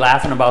 and we'll be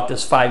laughing about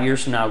this 5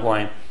 years from now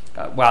going,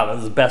 wow, that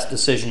was the best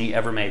decision you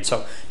ever made.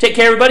 So take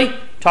care, everybody.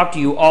 Talk to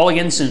you all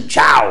again soon.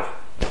 Ciao.